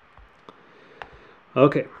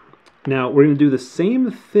 Okay, now we're going to do the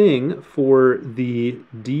same thing for the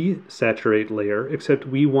desaturate layer, except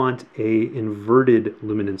we want a inverted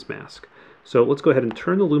luminance mask. So let's go ahead and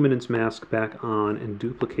turn the luminance mask back on and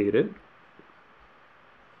duplicate it.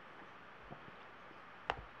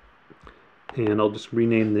 And I'll just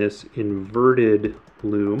rename this inverted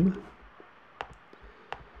loom.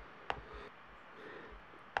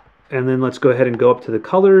 And then let's go ahead and go up to the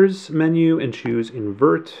colors menu and choose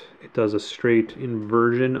invert. It does a straight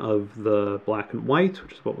inversion of the black and white,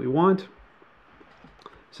 which is what we want.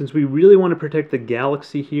 Since we really want to protect the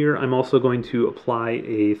galaxy here, I'm also going to apply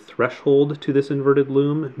a threshold to this inverted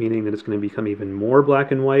loom, meaning that it's going to become even more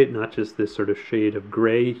black and white, not just this sort of shade of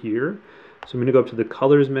gray here. So I'm going to go up to the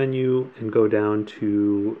colors menu and go down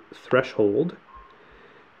to threshold,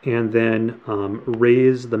 and then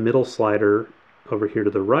raise the middle slider over here to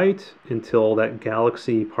the right until that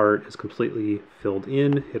galaxy part is completely filled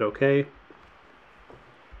in. Hit OK.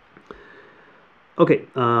 Okay,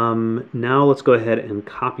 now let's go ahead and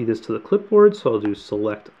copy this to the clipboard. So I'll do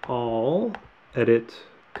select all, edit,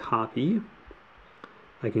 copy.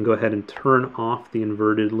 I can go ahead and turn off the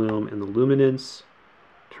inverted loom and the luminance.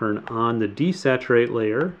 Turn on the desaturate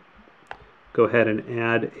layer, go ahead and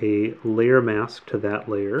add a layer mask to that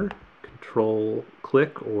layer, control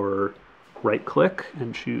click or right click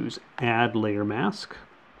and choose add layer mask.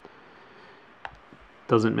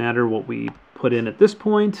 Doesn't matter what we put in at this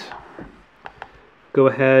point. Go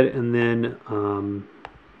ahead and then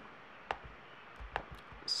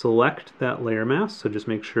select that layer mask, so just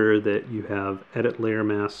make sure that you have edit layer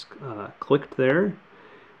mask clicked there.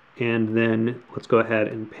 And then let's go ahead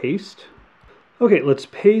and paste. Okay, let's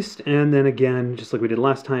paste, and then again, just like we did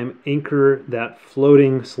last time, anchor that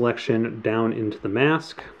floating selection down into the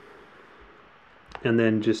mask. And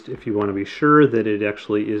then just if you want to be sure that it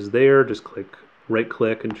actually is there, just click right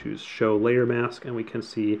click and choose Show Layer Mask, and we can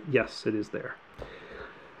see, yes, it is there.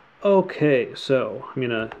 Okay, so I'm going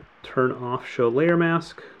to turn off Show Layer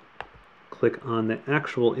Mask, click on the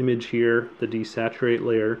actual image here, the desaturate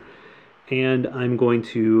layer, and I'm going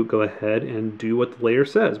to go ahead and do what the layer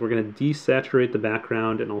says. We're going to desaturate the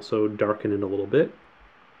background and also darken it a little bit.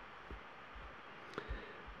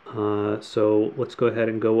 So let's go ahead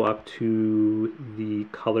and go up to the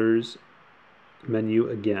colors menu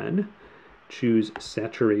again. Choose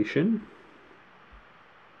saturation.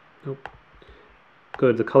 Nope. Go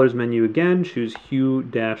to the colors menu again, choose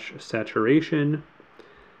hue-saturation,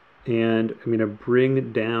 and I'm going to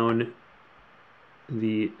bring down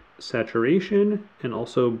the saturation and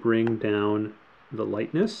also bring down the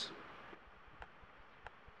lightness.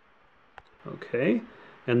 Okay,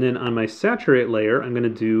 and then on my saturate layer, I'm going to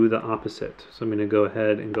do the opposite. So I'm going to go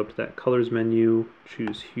ahead and go up to that colors menu,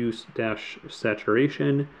 choose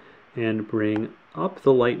hue-saturation, and bring up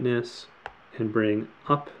the lightness and bring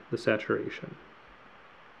up the saturation.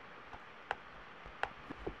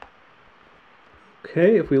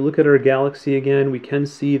 Okay, if we look at our galaxy again, we can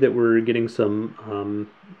see that we're getting some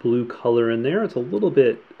blue color in there. It's a little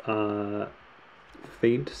bit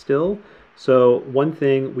faint still. So one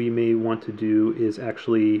thing we may want to do is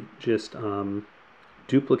actually just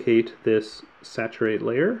duplicate this saturate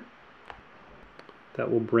layer. That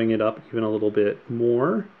will bring it up even a little bit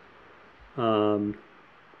more. And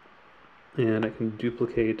I can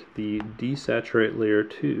duplicate the desaturate layer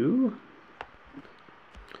too.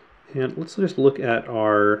 And let's just look at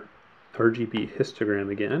our RGB histogram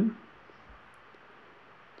again.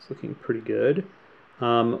 It's looking pretty good.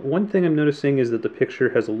 One thing I'm noticing is that the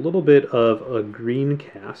picture has a little bit of a green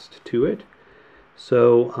cast to it.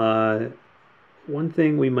 So one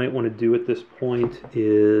thing we might want to do at this point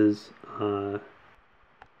is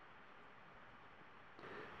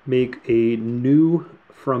make a new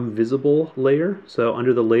from visible layer. So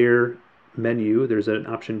under the layer menu, there's an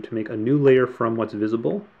option to make a new layer from what's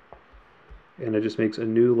visible. And it just makes a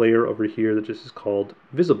new layer over here that just is called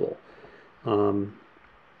visible. And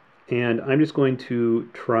I'm just going to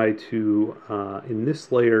try to, in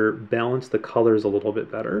this layer, balance the colors a little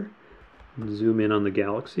bit better. Zoom in on the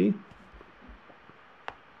galaxy.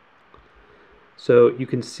 So you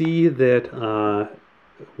can see that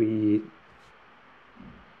we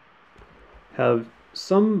have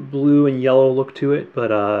some blue and yellow look to it,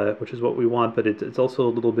 but which is what we want, but it's also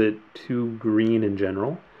a little bit too green in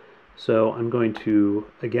general. So I'm going to,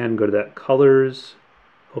 again, go to that colors,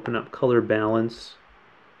 open up color balance,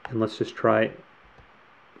 and let's just try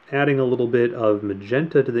adding a little bit of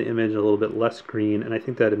magenta to the image, a little bit less green, and I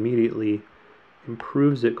think that immediately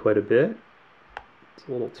improves it quite a bit. It's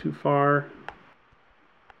a little too far.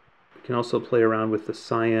 We can also play around with the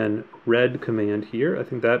cyan red command here. I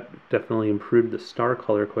think that definitely improved the star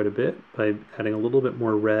color quite a bit by adding a little bit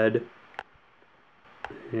more red.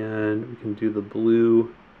 And we can do the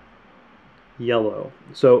blue, yellow.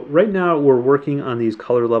 So right now we're working on these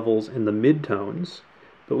color levels in the midtones,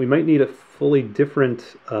 but we might need a fully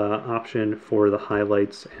different option for the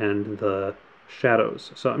highlights and the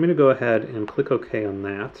shadows. So I'm going to go ahead and click OK on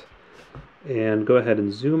that and go ahead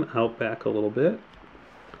and zoom out back a little bit.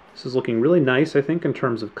 This is looking really nice, I think, in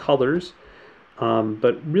terms of colors,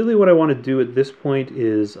 but really what I want to do at this point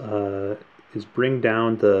is bring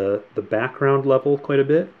down the background level quite a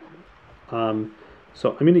bit.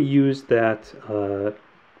 So I'm going to use that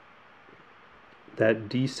that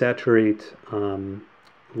desaturate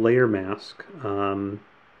layer mask.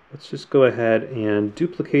 Let's just go ahead and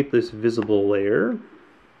duplicate this visible layer,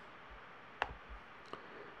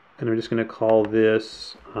 and I'm just going to call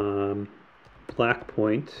this black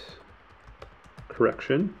point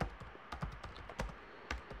correction.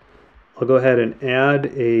 I'll go ahead and add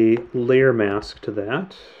a layer mask to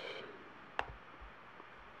that.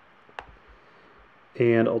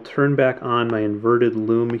 And I'll turn back on my inverted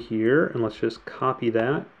loom here, and let's just copy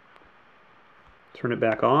that, turn it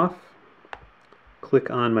back off, click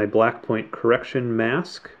on my black point correction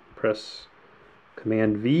mask, press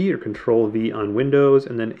Command V or Control V on Windows,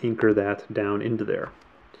 and then anchor that down into there.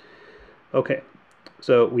 Okay,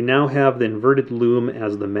 so we now have the inverted loom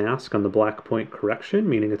as the mask on the black point correction,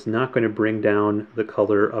 meaning it's not going to bring down the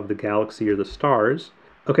color of the galaxy or the stars.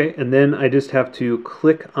 Okay, and then I just have to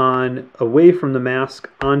click on away from the mask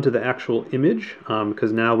onto the actual image,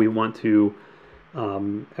 because now we want to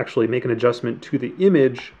actually make an adjustment to the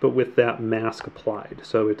image, but with that mask applied.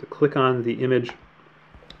 So we have to click on the image.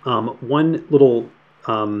 One little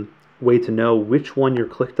way to know which one you're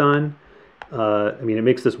clicked on, I mean, it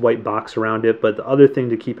makes this white box around it, but the other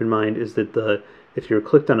thing to keep in mind is that if you're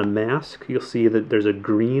clicked on a mask, you'll see that there's a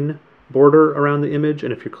green border around the image,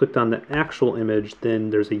 and if you're clicked on the actual image, then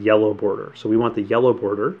there's a yellow border. So we want the yellow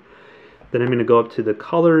border. Then I'm going to go up to the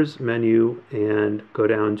colors menu and go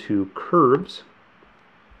down to curves,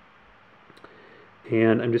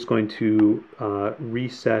 and I'm just going to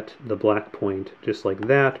reset the black point just like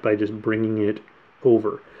that by just bringing it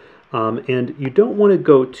over. And you don't want to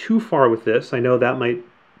go too far with this. I know that might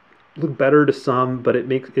look better to some, but it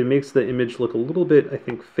makes the image look a little bit, I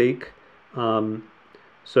think, fake.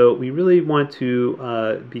 So we really want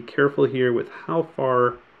to be careful here with how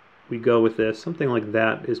far we go with this. Something like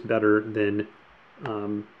that is better than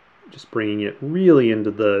just bringing it really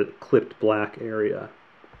into the clipped black area.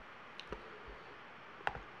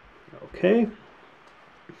 Okay.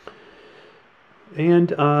 And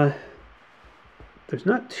there's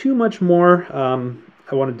not too much more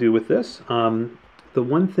I want to do with this. The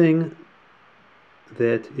one thing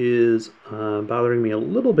that is bothering me a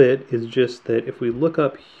little bit is just that if we look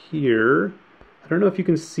up here, I don't know if you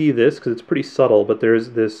can see this because it's pretty subtle, but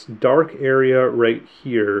there's this dark area right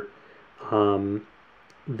here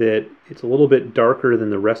that it's a little bit darker than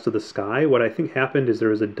the rest of the sky. What I think happened is there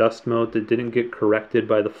was a dust mote that didn't get corrected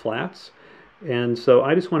by the flats, and so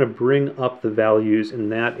I just want to bring up the values in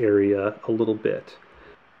that area a little bit.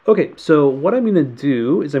 Okay, so what I'm going to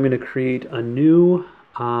do is I'm going to create a new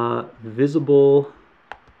visible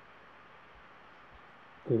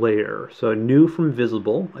layer. So new from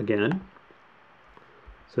visible again.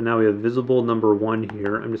 So now we have visible number 1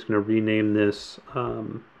 here. I'm just going to rename this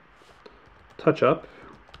touch up.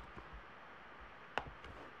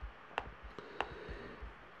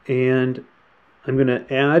 And I'm going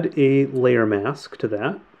to add a layer mask to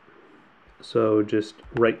that. So just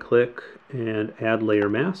right click and add layer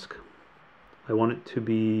mask. I want it to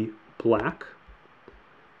be black.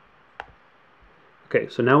 Okay,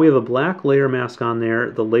 so now we have a black layer mask on there.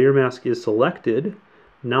 The layer mask is selected.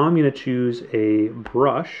 Now I'm going to choose a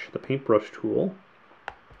brush, the paintbrush tool.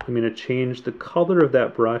 I'm going to change the color of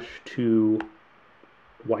that brush to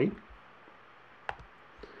white.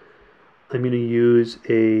 I'm going to use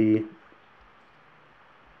a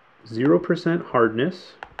 0%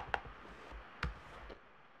 hardness.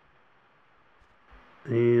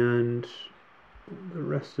 And the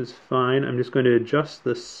rest is fine. I'm just going to adjust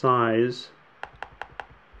the size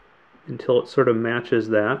until it sort of matches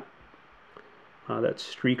that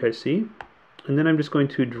streak I see. And then I'm just going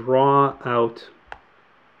to draw out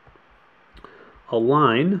a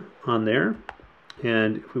line on there.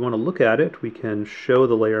 And if we want to look at it, we can show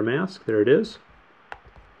the layer mask. There it is.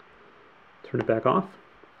 Turn it back off.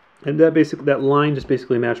 And that line just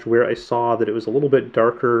basically matched where I saw that it was a little bit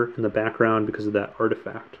darker in the background because of that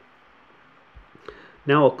artifact.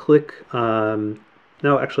 Now I'll click, now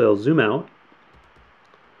actually I'll zoom out.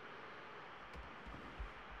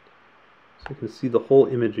 So you can see the whole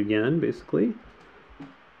image again, basically.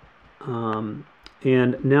 And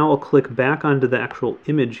now I'll click back onto the actual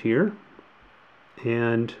image here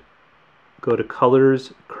and go to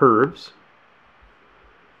Colors, Curves.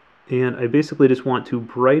 And I basically just want to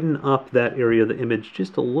brighten up that area of the image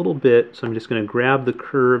just a little bit. So I'm just going to grab the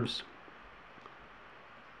curves.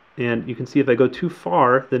 And you can see if I go too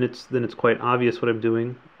far, then it's quite obvious what I'm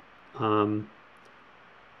doing.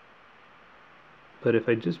 But if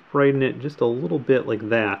I just brighten it just a little bit like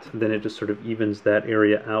that, then it just sort of evens that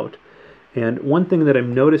area out. And one thing that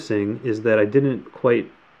I'm noticing is that I didn't quite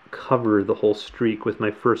cover the whole streak with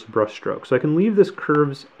my first brush stroke. So I can leave this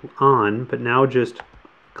curves on, but now just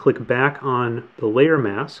click back on the layer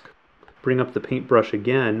mask, bring up the paintbrush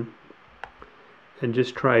again, and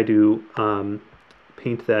just try to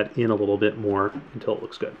paint that in a little bit more until it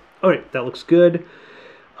looks good. Alright, that looks good.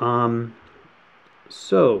 So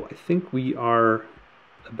I think we are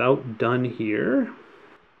about done here.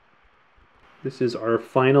 This is our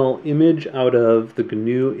final image out of the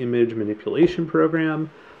GNU image manipulation program.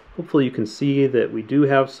 Hopefully you can see that we do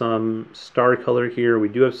have some star color here. We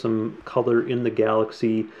do have some color in the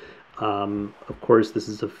galaxy. Of course, this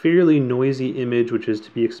is a fairly noisy image, which is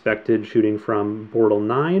to be expected shooting from Bortle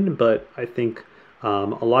 9, but I think a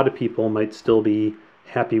lot of people might still be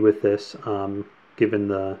happy with this given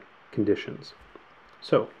the conditions.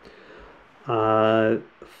 So,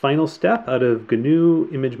 final step out of GNU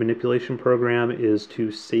image manipulation program is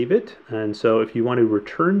to save it. And so if you want to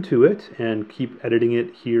return to it and keep editing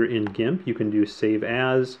it here in GIMP, you can do save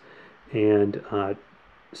as and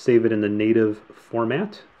save it in the native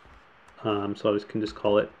format. So I can just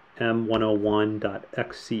call it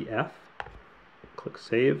m101.xcf. Click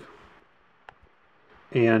save.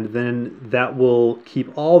 And then that will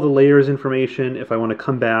keep all the layers information. If I want to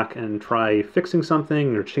come back and try fixing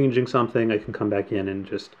something or changing something, I can come back in and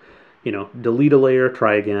just, you know, delete a layer,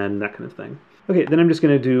 try again, that kind of thing. Okay, then I'm just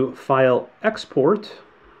going to do File Export.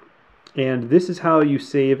 And this is how you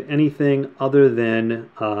save anything other than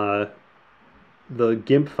the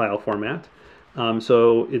GIMP file format.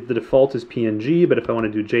 The default is PNG, but if I want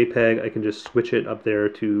to do JPEG, I can just switch it up there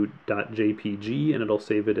to .jpg, and it'll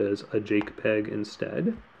save it as a JPEG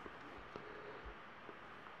instead.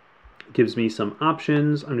 gives me some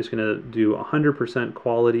options. I'm just going to do 100%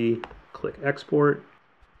 quality, click export.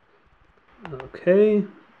 Okay.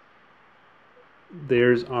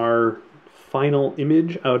 There's our final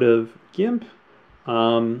image out of GIMP.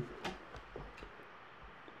 The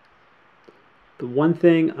one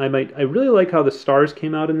thing I really like how the stars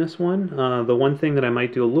came out in this one. The one thing that I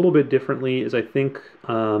might do a little bit differently is I think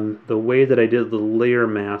the way that I did the layer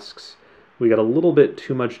masks, we got a little bit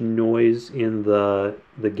too much noise in the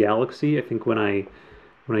galaxy. I think when I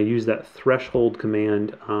use that threshold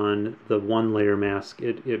command on the one layer mask,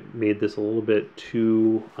 it made this a little bit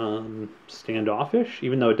too standoffish,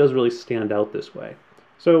 even though it does really stand out this way.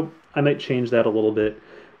 So I might change that a little bit,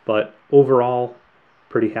 but overall,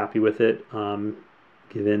 pretty happy with it,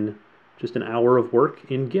 given just an hour of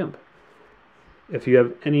work in GIMP. If you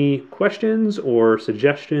have any questions or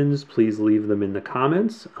suggestions, please leave them in the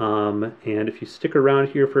comments. And if you stick around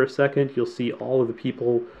here for a second, you'll see all of the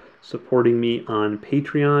people supporting me on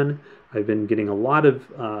Patreon. I've been getting a lot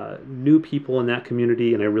of new people in that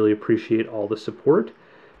community, and I really appreciate all the support.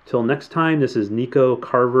 Till next time, this is Nico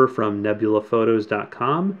Carver from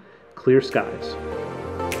nebulaphotos.com. Clear skies.